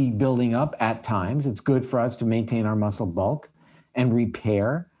to be building up at times. It's good for us to maintain our muscle bulk and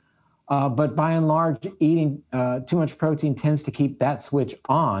repair. But by and large, eating too much protein tends to keep that switch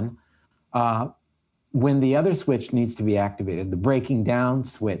on when the other switch needs to be activated, the breaking down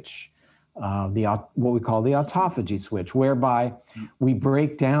switch. What we call the autophagy switch, whereby we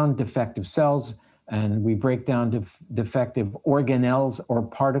break down defective cells and we break down defective organelles or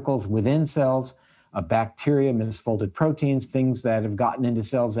particles within cells, bacteria, misfolded proteins, things that have gotten into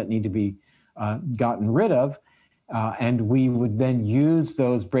cells that need to be gotten rid of. And we would then use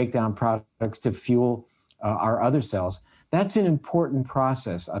those breakdown products to fuel our other cells. That's an important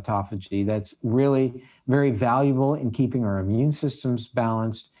process, autophagy, that's really very valuable in keeping our immune systems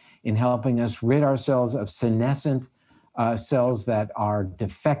balanced, in helping us rid ourselves of senescent cells that are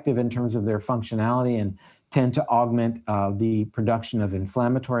defective in terms of their functionality and tend to augment the production of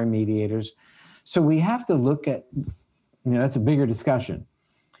inflammatory mediators. So we have to look at, that's a bigger discussion,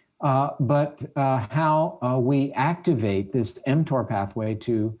 but how we activate this mTOR pathway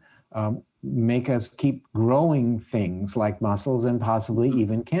to make us keep growing things like muscles and possibly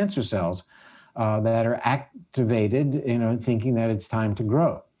even cancer cells that are activated, thinking that it's time to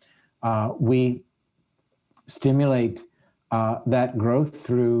grow. We stimulate that growth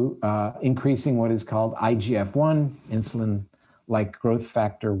through increasing what is called IGF-1, insulin-like growth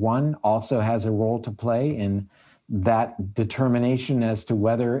factor 1, also has a role to play in that determination as to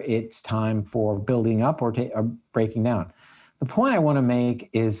whether it's time for building up or breaking down. The point I want to make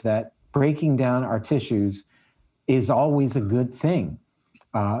is that breaking down our tissues is always a good thing,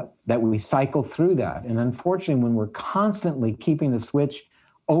 that we cycle through that. And unfortunately, when we're constantly keeping the switch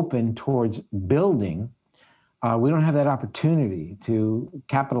open towards building, we don't have that opportunity to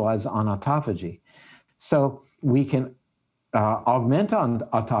capitalize on autophagy. So we can augment on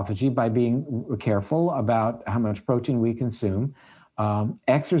autophagy by being careful about how much protein we consume,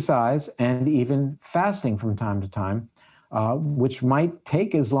 exercise, and even fasting from time to time, which might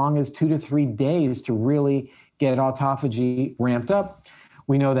take as long as 2 to 3 days to really get autophagy ramped up.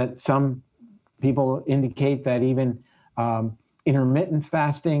 We know that some people indicate that even intermittent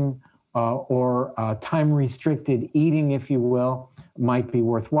fasting or time-restricted eating, if you will, might be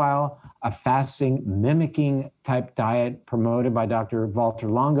worthwhile. A fasting mimicking type diet promoted by Dr. Walter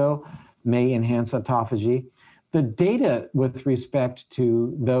Longo may enhance autophagy. The data with respect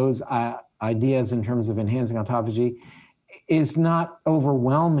to those ideas in terms of enhancing autophagy is not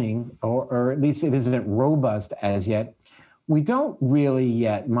overwhelming, or at least it isn't robust as yet. We don't really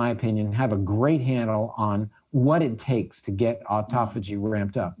yet, in my opinion, have a great handle on what it takes to get autophagy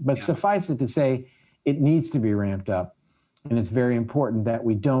ramped up. But suffice it to say, it needs to be ramped up. And it's very important that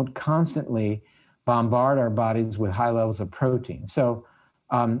we don't constantly bombard our bodies with high levels of protein. So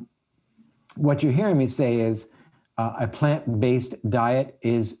what you're hearing me say is a plant-based diet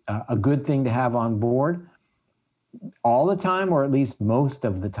is a good thing to have on board all the time, or at least most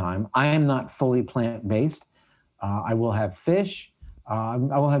of the time. I am not fully plant-based. I will have fish. I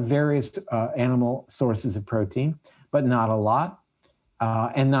will have various animal sources of protein, but not a lot,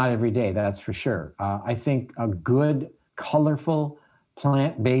 and not every day, that's for sure. I think a good, colorful,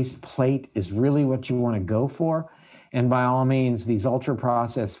 plant-based plate is really what you want to go for. And by all means, these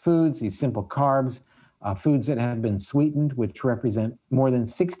ultra-processed foods, these simple carbs, foods that have been sweetened, which represent more than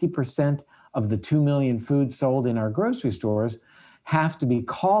 60% of the 2 million foods sold in our grocery stores, have to be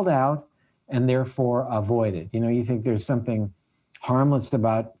called out and therefore avoided. You think there's something harmless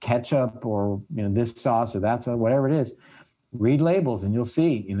about ketchup or this sauce or that sauce, whatever it is. Read labels and you'll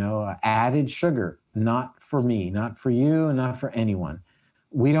see, added sugar, not for me, not for you, and not for anyone.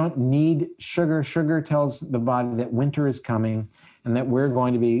 We don't need sugar. Sugar tells the body that winter is coming and that we're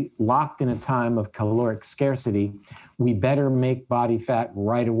going to be locked in a time of caloric scarcity. We better make body fat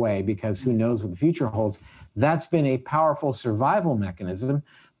right away because who knows what the future holds. That's been a powerful survival mechanism,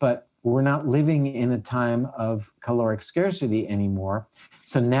 but we're not living in a time of caloric scarcity anymore.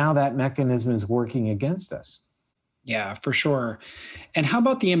 So now that mechanism is working against us. Yeah, for sure. And how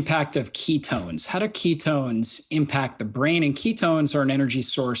about the impact of ketones? How do ketones impact the brain? And ketones are an energy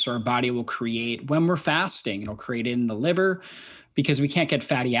source our body will create when we're fasting. It'll create it in the liver because we can't get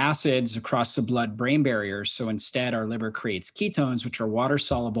fatty acids across the blood-brain barrier. So instead, our liver creates ketones, which are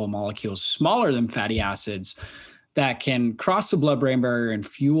water-soluble molecules smaller than fatty acids that can cross the blood-brain barrier and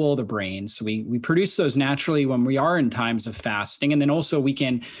fuel the brain. So we produce those naturally when we are in times of fasting. And then also we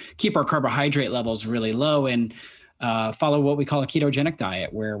can keep our carbohydrate levels really low and follow what we call a ketogenic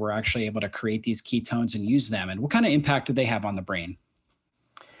diet, where we're actually able to create these ketones and use them. And what kind of impact do they have on the brain?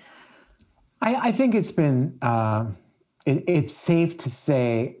 I think it's been, it's safe to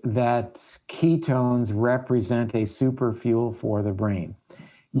say that ketones represent a super fuel for the brain.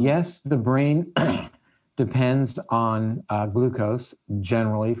 Yes, the brain depends on glucose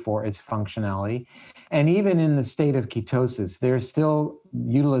generally for its functionality. And even in the state of ketosis, there's still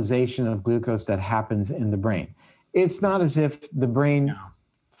utilization of glucose that happens in the brain. It's not as if the brain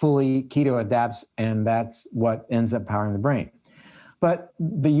fully keto adapts and that's what ends up powering the brain. But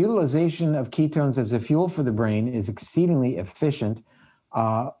the utilization of ketones as a fuel for the brain is exceedingly efficient,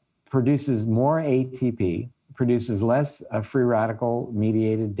 produces more ATP, produces less free radical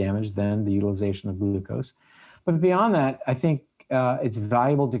mediated damage than the utilization of glucose. But beyond that, I think it's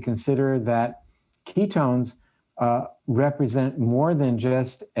valuable to consider that ketones represent more than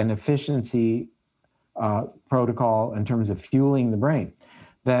just an efficiency protocol in terms of fueling the brain.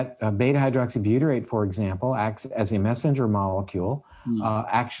 That beta hydroxybutyrate, for example, acts as a messenger molecule,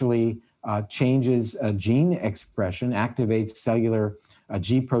 actually changes gene expression, activates cellular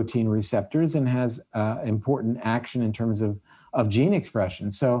G protein receptors, and has important action in terms of gene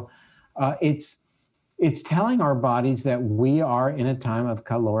expression. So it's telling our bodies that we are in a time of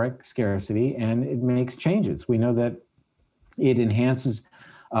caloric scarcity, and it makes changes. We know that it enhances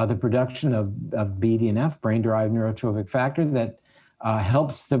the production of BDNF, brain-derived neurotrophic factor, that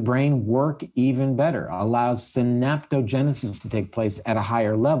helps the brain work even better, allows synaptogenesis to take place at a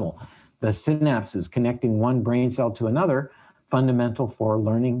higher level. The synapses connecting one brain cell to another, fundamental for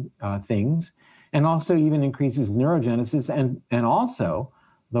learning things, and also even increases neurogenesis and also,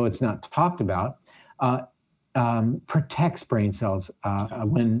 though it's not talked about, protects brain cells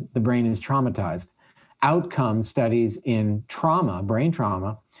when the brain is traumatized. Outcome studies in trauma, brain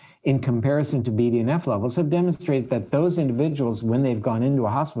trauma, in comparison to BDNF levels have demonstrated that those individuals, when they've gone into a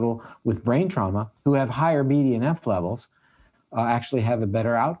hospital with brain trauma, who have higher BDNF levels, actually have a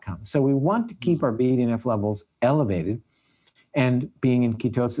better outcome. So we want to keep our BDNF levels elevated, and being in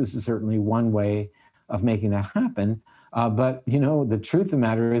ketosis is certainly one way of making that happen. But the truth of the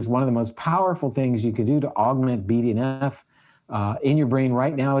matter is one of the most powerful things you could do to augment BDNF in your brain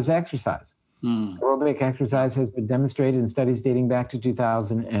right now is exercise. Aerobic exercise has been demonstrated in studies dating back to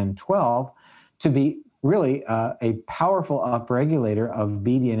 2012 to be really a powerful upregulator of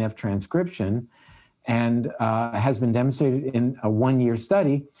BDNF transcription, and has been demonstrated in a one-year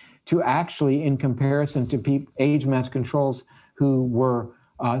study to actually, in comparison to age-matched controls who were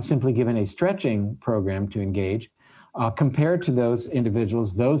simply given a stretching program to engage, compared to those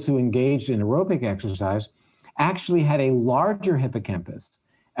individuals, those who engaged in aerobic exercise actually had a larger hippocampus,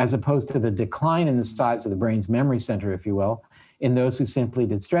 as opposed to the decline in the size of the brain's memory center, if you will, in those who simply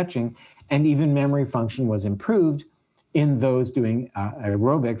did stretching. And even memory function was improved in those doing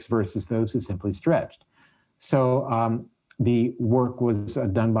aerobics versus those who simply stretched. So the work was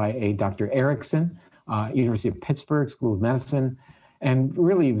done by a Dr. Erickson, University of Pittsburgh School of Medicine, and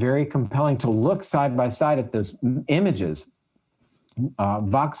really very compelling to look side by side at those images,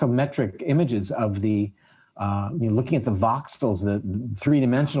 voxometric images of the looking at the voxels, the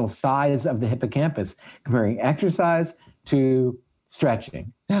three-dimensional size of the hippocampus, comparing exercise to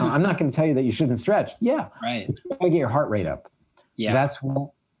stretching. Now, I'm not going to tell you that you shouldn't stretch. Yeah, right. But you got to get your heart rate up. Yeah, that's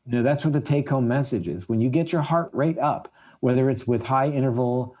what the take-home message is. When you get your heart rate up, whether it's with high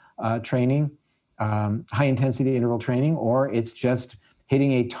interval training, high intensity interval training, or it's just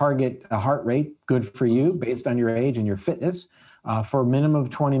hitting a target heart rate good for you based on your age and your fitness for a minimum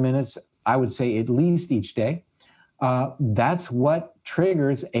of 20 minutes. I would say at least each day. That's what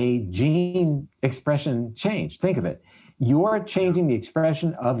triggers a gene expression change. Think of it. You're changing the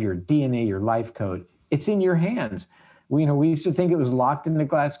expression of your DNA, your life code. It's in your hands. We used to think it was locked in a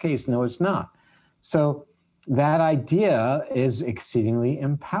glass case. No, it's not. So that idea is exceedingly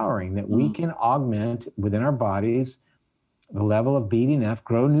empowering, that we can augment within our bodies the level of BDNF,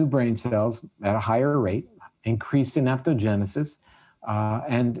 grow new brain cells at a higher rate, increase synaptogenesis,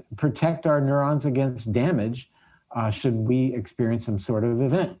 and protect our neurons against damage should we experience some sort of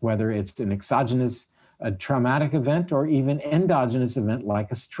event, whether it's an exogenous, a traumatic event, or even endogenous event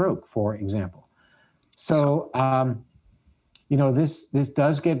like a stroke, for example. So, this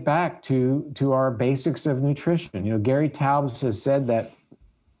does get back to our basics of nutrition. Gary Taubes has said that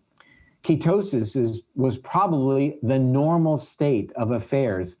ketosis was probably the normal state of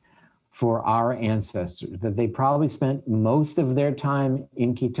affairs for our ancestors, that they probably spent most of their time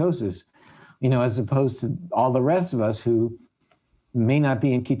in ketosis, as opposed to all the rest of us who may not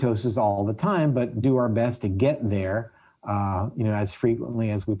be in ketosis all the time, but do our best to get there, as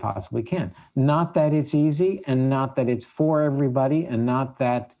frequently as we possibly can. Not that it's easy, and not that it's for everybody, and not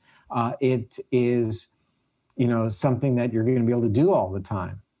that it is, something that you're going to be able to do all the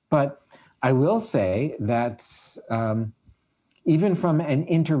time. But I will say that even from an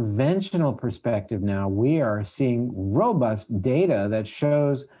interventional perspective now, we are seeing robust data that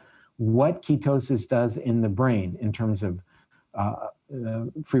shows what ketosis does in the brain in terms of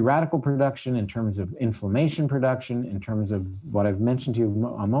free radical production, in terms of inflammation production, in terms of what I've mentioned to you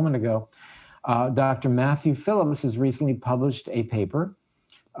a moment ago. Dr. Matthew Phillips has recently published a paper,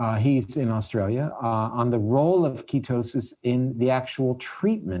 he's in Australia, on the role of ketosis in the actual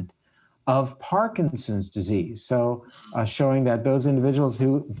treatment of Parkinson's disease. So showing that those individuals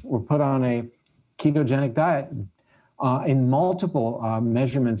who were put on a ketogenic diet in multiple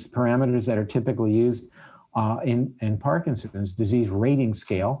measurements, parameters that are typically used in Parkinson's disease rating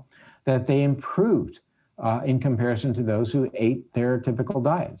scale, that they improved in comparison to those who ate their typical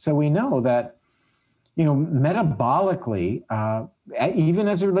diet. So we know that, metabolically, even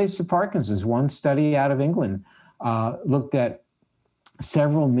as it relates to Parkinson's, one study out of England looked at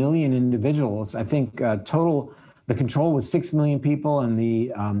several million individuals. I think total, the control was 6 million people, and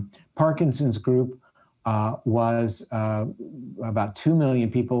the Parkinson's group was about 2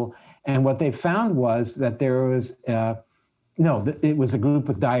 million people. And what they found was that there was, it was a group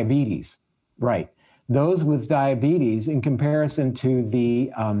with diabetes, right? Those with diabetes, in comparison to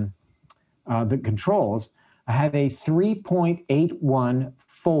the controls, had a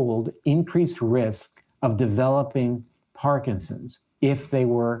 3.81-fold increased risk of developing Parkinson's if they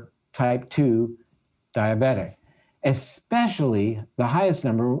were type 2 diabetic. Especially the highest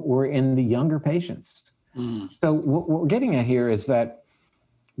number were in the younger patients. So what we're getting at here is that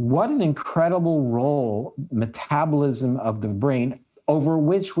what an incredible role metabolism of the brain, over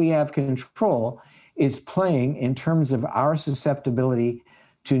which we have control, is playing in terms of our susceptibility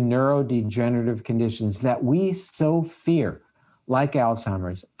to neurodegenerative conditions that we so fear, like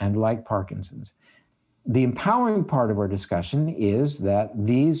Alzheimer's and like Parkinson's. The empowering part of our discussion is that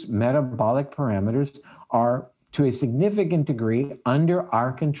these metabolic parameters are, to a significant degree, under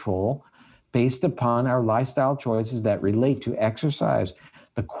our control based upon our lifestyle choices that relate to exercise,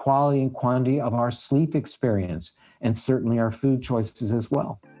 the quality and quantity of our sleep experience, and certainly our food choices as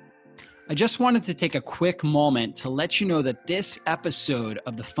well. I just wanted to take a quick moment to let you know that this episode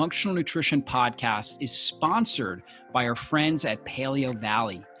of the Functional Nutrition Podcast is sponsored by our friends at Paleo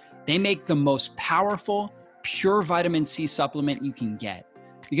Valley. They make the most powerful, pure vitamin C supplement you can get.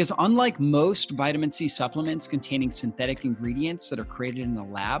 Because unlike most vitamin C supplements containing synthetic ingredients that are created in the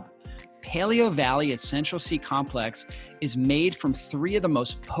lab, Paleo Valley Essential C Complex is made from 3 of the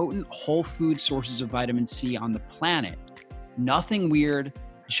most potent whole food sources of vitamin C on the planet. Nothing weird,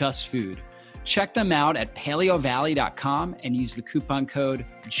 just food. Check them out at paleovalley.com and use the coupon code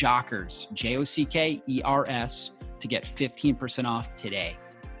JOCKERS, JOCKERS, to get 15% off today.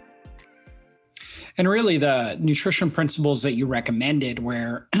 And really the nutrition principles that you recommended,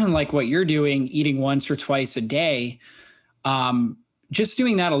 where like what you're doing, eating once or twice a day, just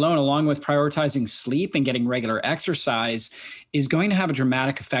doing that alone, along with prioritizing sleep and getting regular exercise, is going to have a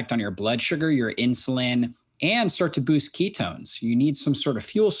dramatic effect on your blood sugar, your insulin, and start to boost ketones. You need some sort of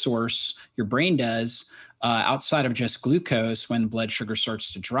fuel source, your brain does, outside of just glucose when blood sugar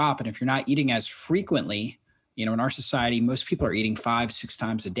starts to drop. And if you're not eating as frequently, in our society, most people are eating 5-6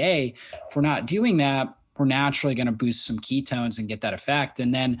 times a day. If we're not doing that, we're naturally going to boost some ketones and get that effect.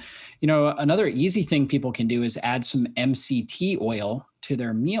 And then, another easy thing people can do is add some MCT oil to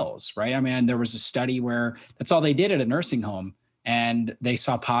their meals, right? I mean, there was a study where that's all they did at a nursing home, and they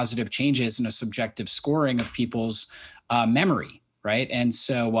saw positive changes in a subjective scoring of people's memory, right? And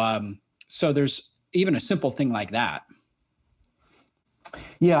so there's even a simple thing like that.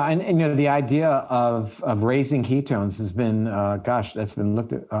 Yeah, and the idea of raising ketones has been, that's been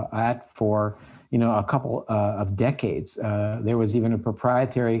looked at for a couple of decades. There was even a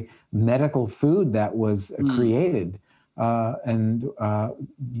proprietary medical food that was created and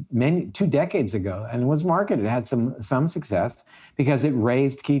 2 decades ago, and was marketed. It had some success because it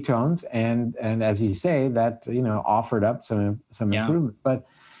raised ketones, and as you say, that offered up some improvement. But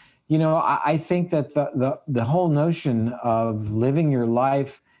I think that the whole notion of living your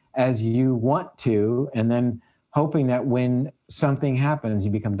life as you want to, and then hoping that when something happens,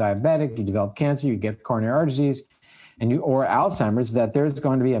 you become diabetic, you develop cancer, you get coronary artery disease, or Alzheimer's, that there's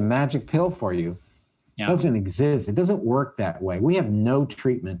going to be a magic pill for you. It doesn't exist. It doesn't work that way. We have no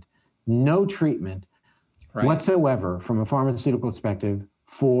treatment whatsoever from a pharmaceutical perspective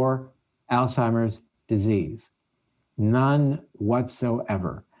for Alzheimer's disease. None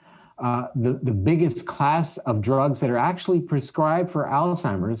whatsoever. The biggest class of drugs that are actually prescribed for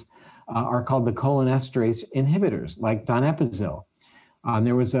Alzheimer's are called the cholinesterase inhibitors, like donepezil.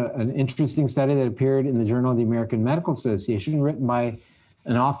 There was an interesting study that appeared in the Journal of the American Medical Association, written by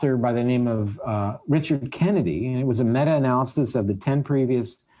an author by the name of Richard Kennedy, and it was a meta-analysis of the 10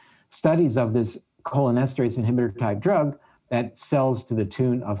 previous studies of this cholinesterase inhibitor type drug that sells to the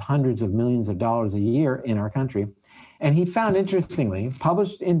tune of hundreds of millions of dollars a year in our country. And he found, interestingly,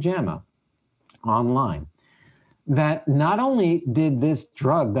 published in JAMA online, that not only did this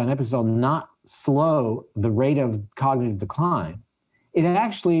drug, donepezil, not slow the rate of cognitive decline, it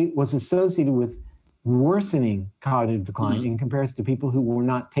actually was associated with worsening cognitive decline in comparison to people who were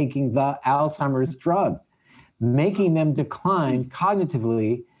not taking the Alzheimer's drug, making them decline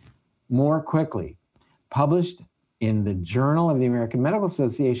cognitively more quickly. Published in the Journal of the American Medical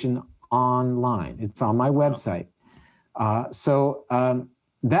Association online. It's on my website. So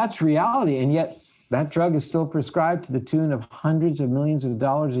that's reality, and yet that drug is still prescribed to the tune of hundreds of millions of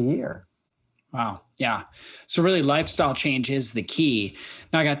dollars a year. Wow. Yeah. So really, lifestyle change is the key.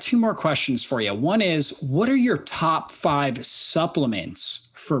 Now, I got 2 more questions for you. One is, what are your top 5 supplements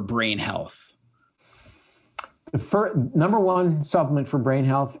for brain health? The number 1 supplement for brain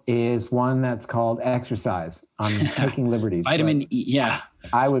health is one that's called exercise. I'm taking liberties. Vitamin E. Yeah.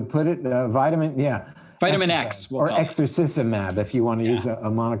 I would put it, vitamin X. Or exorcisumab, if you want to use a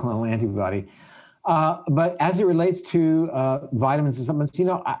monoclonal antibody. But as it relates to vitamins and supplements,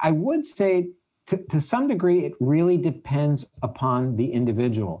 I would say to some degree, it really depends upon the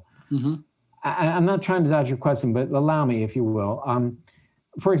individual. I'm not trying to dodge your question, but allow me, if you will.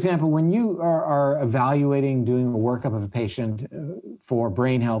 For example, when you are evaluating, doing a workup of a patient for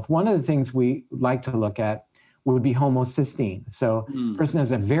brain health, one of the things we like to look at would be homocysteine. So a person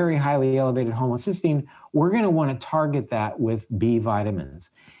has a very highly elevated homocysteine, we're going to want to target that with B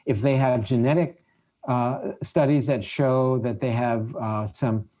vitamins. If they have genetic studies that show that they have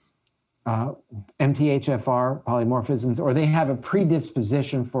some MTHFR polymorphisms, or they have a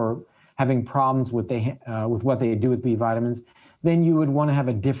predisposition for having problems with what they do with B vitamins, then you would want to have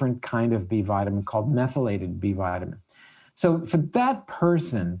a different kind of B vitamin called methylated B vitamin. So for that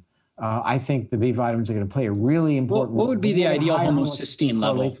person, I think the B vitamins are going to play a really important role. What would be the ideal homocysteine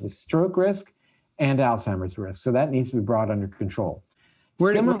level? With stroke risk and Alzheimer's risk. So that needs to be brought under control.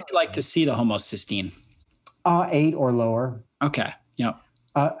 Where would you like to see the homocysteine? 8 or lower. Okay. Yeah.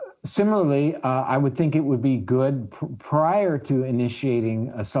 Similarly, I would think it would be good prior to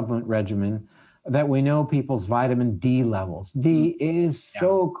initiating a supplement regimen that we know people's vitamin D levels. D is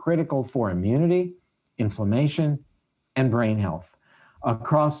so critical for immunity, inflammation, and brain health.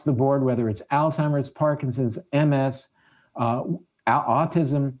 Across the board, whether it's Alzheimer's, Parkinson's, MS,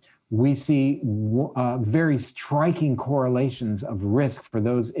 autism, we see very striking correlations of risk for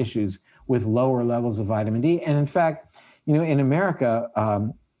those issues with lower levels of vitamin D. And in fact, in America,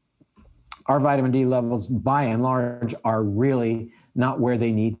 our vitamin D levels, by and large, are really not where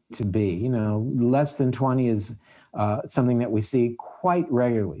they need to be. Less than 20 is something that we see quite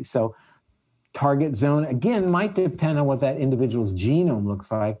regularly. So target zone, again, might depend on what that individual's genome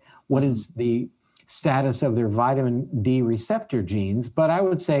looks like. What is the status of their vitamin D receptor genes? But I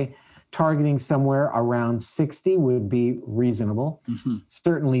would say targeting somewhere around 60 would be reasonable.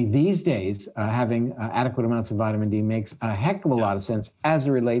 Certainly these days, having adequate amounts of vitamin D makes a heck of a lot of sense as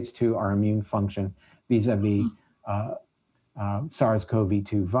it relates to our immune function vis-a-vis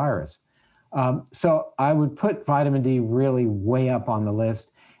SARS-CoV-2 virus. So I would put vitamin D really way up on the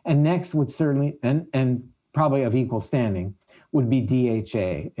list. And next would certainly, and probably of equal standing, would be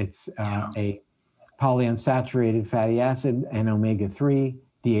DHA. It's a polyunsaturated fatty acid and omega-3.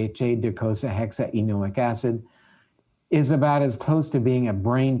 DHA, docosahexaenoic acid, is about as close to being a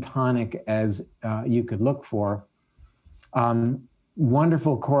brain tonic as you could look for.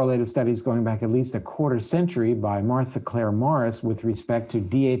 wonderful correlative studies going back at least a quarter century by Martha Claire Morris with respect to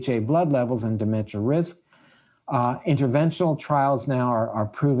DHA blood levels and dementia risk. Interventional trials now are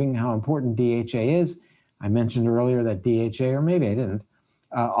proving how important DHA is. I mentioned earlier that DHA, or maybe I didn't,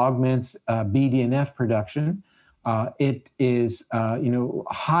 augments BDNF production. It is,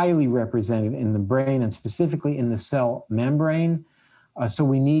 highly represented in the brain and specifically in the cell membrane. So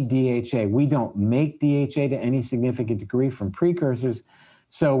we need DHA. We don't make DHA to any significant degree from precursors.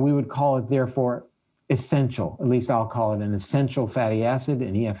 So we would call it, therefore, essential. At least I'll call it an essential fatty acid,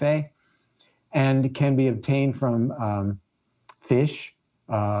 an EFA, and can be obtained from fish,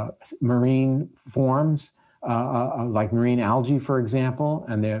 marine forms, like marine algae, for example,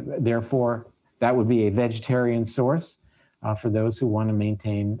 and therefore that would be a vegetarian source for those who want to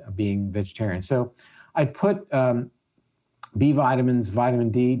maintain being vegetarian. So I put B vitamins, vitamin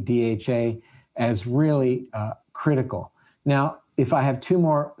D, DHA as really critical. Now, if I have 2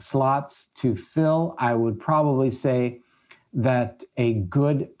 more slots to fill, I would probably say that a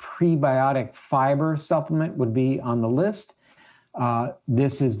good prebiotic fiber supplement would be on the list.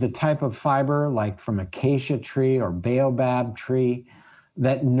 This is the type of fiber like from acacia tree or baobab tree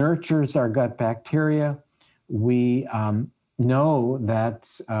that nurtures our gut bacteria. We know that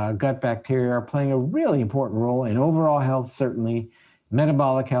gut bacteria are playing a really important role in overall health, certainly,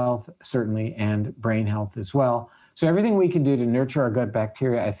 metabolic health, certainly, and brain health as well. So everything we can do to nurture our gut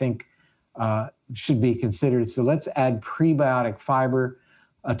bacteria, I think, should be considered. So let's add prebiotic fiber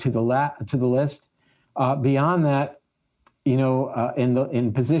to the list. Beyond that,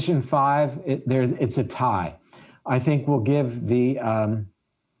 in position 5, it's a tie. I think we'll give the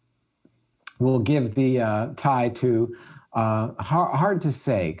tie to hard to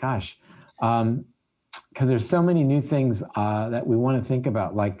say. Gosh, because there's so many new things that we want to think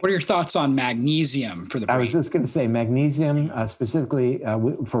about. Like, what are your thoughts on magnesium for the brain? I was just going to say magnesium, specifically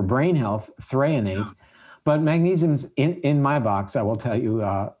for brain health, threonate. Yeah. But magnesium's in my box. I will tell you,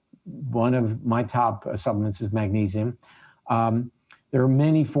 one of my top supplements is magnesium. There are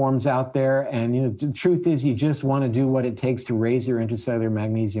many forms out there, and the truth is, you just want to do what it takes to raise your intracellular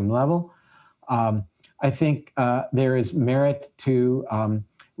magnesium level. I think there is merit to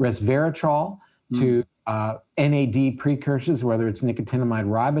resveratrol, to NAD precursors, whether it's nicotinamide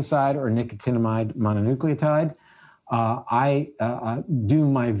riboside or nicotinamide mononucleotide. I do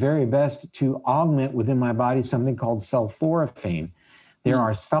my very best to augment within my body something called sulforaphane. There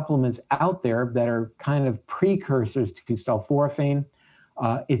are supplements out there that are kind of precursors to sulforaphane.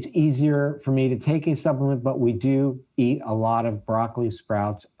 It's easier for me to take a supplement, but we do eat a lot of broccoli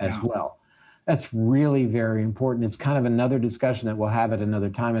sprouts as well. That's really very important. It's kind of another discussion that we'll have at another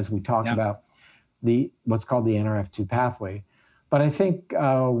time as we talk about what's called the NRF2 pathway. But I think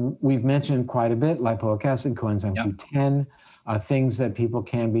we've mentioned quite a bit, lipoic acid, coenzyme Q10, things that people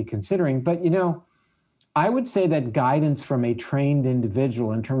can be considering. But, I would say that guidance from a trained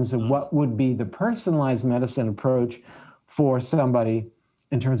individual in terms of what would be the personalized medicine approach for somebody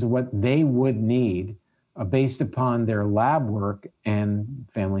in terms of what they would need based upon their lab work and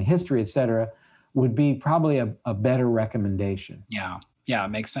family history, et cetera, would be probably a better recommendation. Yeah, it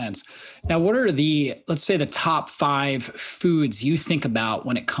makes sense. Now, what are let's say the top 5 foods you think about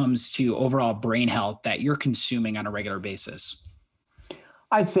when it comes to overall brain health that you're consuming on a regular basis?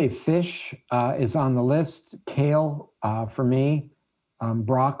 I'd say fish is on the list, kale for me,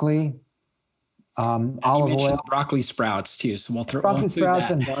 broccoli, olive oil. Broccoli sprouts too, so we'll throw broccoli sprouts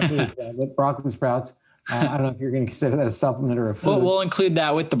and broccoli sprouts. I don't know if you're going to consider that a supplement or a food. We'll include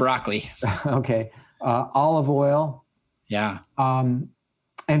that with the broccoli. Okay. Olive oil. Yeah. And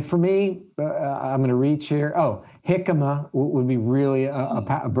for me, I'm going to reach here. Oh, jicama would be really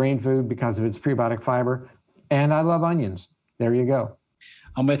a brain food because of its prebiotic fiber. And I love onions. There you go.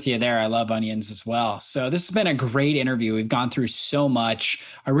 I'm with you there. I love onions as well. So this has been a great interview. We've gone through so much.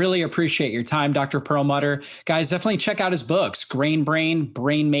 I really appreciate your time, Dr. Perlmutter. Guys, definitely check out his books, Grain Brain,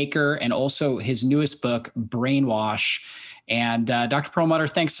 Brain Maker, and also his newest book, Brainwash. And Dr. Perlmutter,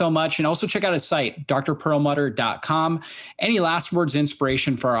 thanks so much. And also check out his site, drperlmutter.com. Any last words,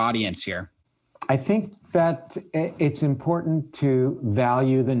 inspiration for our audience here? I think that it's important to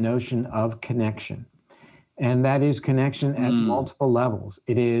value the notion of connection. And that is connection at multiple levels.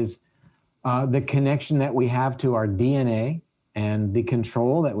 It is the connection that we have to our DNA and the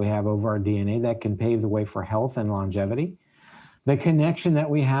control that we have over our DNA that can pave the way for health and longevity. The connection that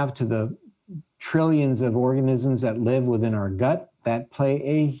we have to the trillions of organisms that live within our gut that play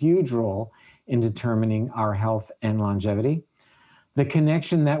a huge role in determining our health and longevity. The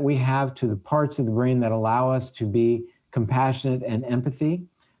connection that we have to the parts of the brain that allow us to be compassionate and empathy,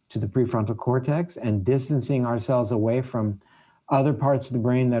 to the prefrontal cortex, and distancing ourselves away from other parts of the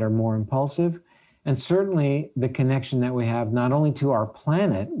brain that are more impulsive, and certainly the connection that we have not only to our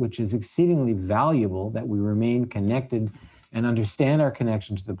planet, which is exceedingly valuable that we remain connected and understand our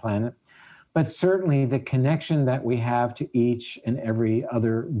connection to the planet, but certainly the connection that we have to each and every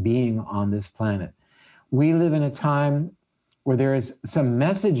other being on this planet. We live in a time where there is some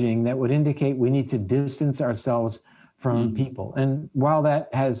messaging that would indicate we need to distance ourselves from people. And while that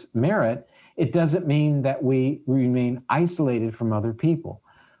has merit, it doesn't mean that we remain isolated from other people.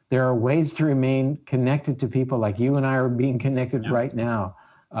 There are ways to remain connected to people like you and I are being connected right now,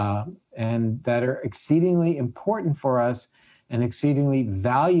 and that are exceedingly important for us and exceedingly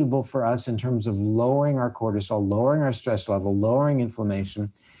valuable for us in terms of lowering our cortisol, lowering our stress level, lowering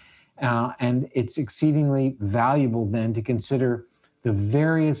inflammation. And it's exceedingly valuable then to consider the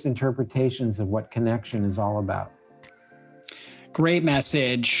various interpretations of what connection is all about. Great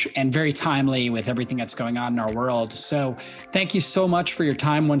message and very timely with everything that's going on in our world. So thank you so much for your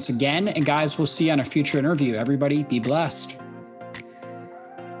time once again. And guys, we'll see you on a future interview. Everybody be blessed.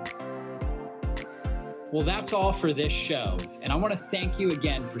 Well, that's all for this show. And I want to thank you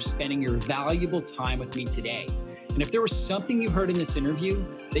again for spending your valuable time with me today. And if there was something you heard in this interview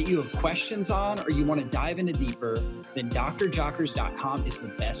that you have questions on or you want to dive into deeper, then drjockers.com is the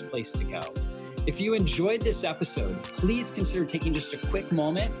best place to go. If you enjoyed this episode, please consider taking just a quick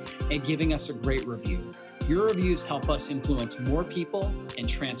moment and giving us a great review. Your reviews help us influence more people and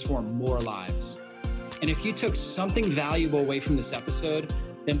transform more lives. And if you took something valuable away from this episode,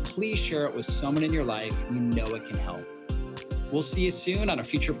 then please share it with someone in your life you know it can help. We'll see you soon on a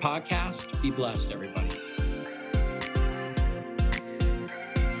future podcast. Be blessed, everybody.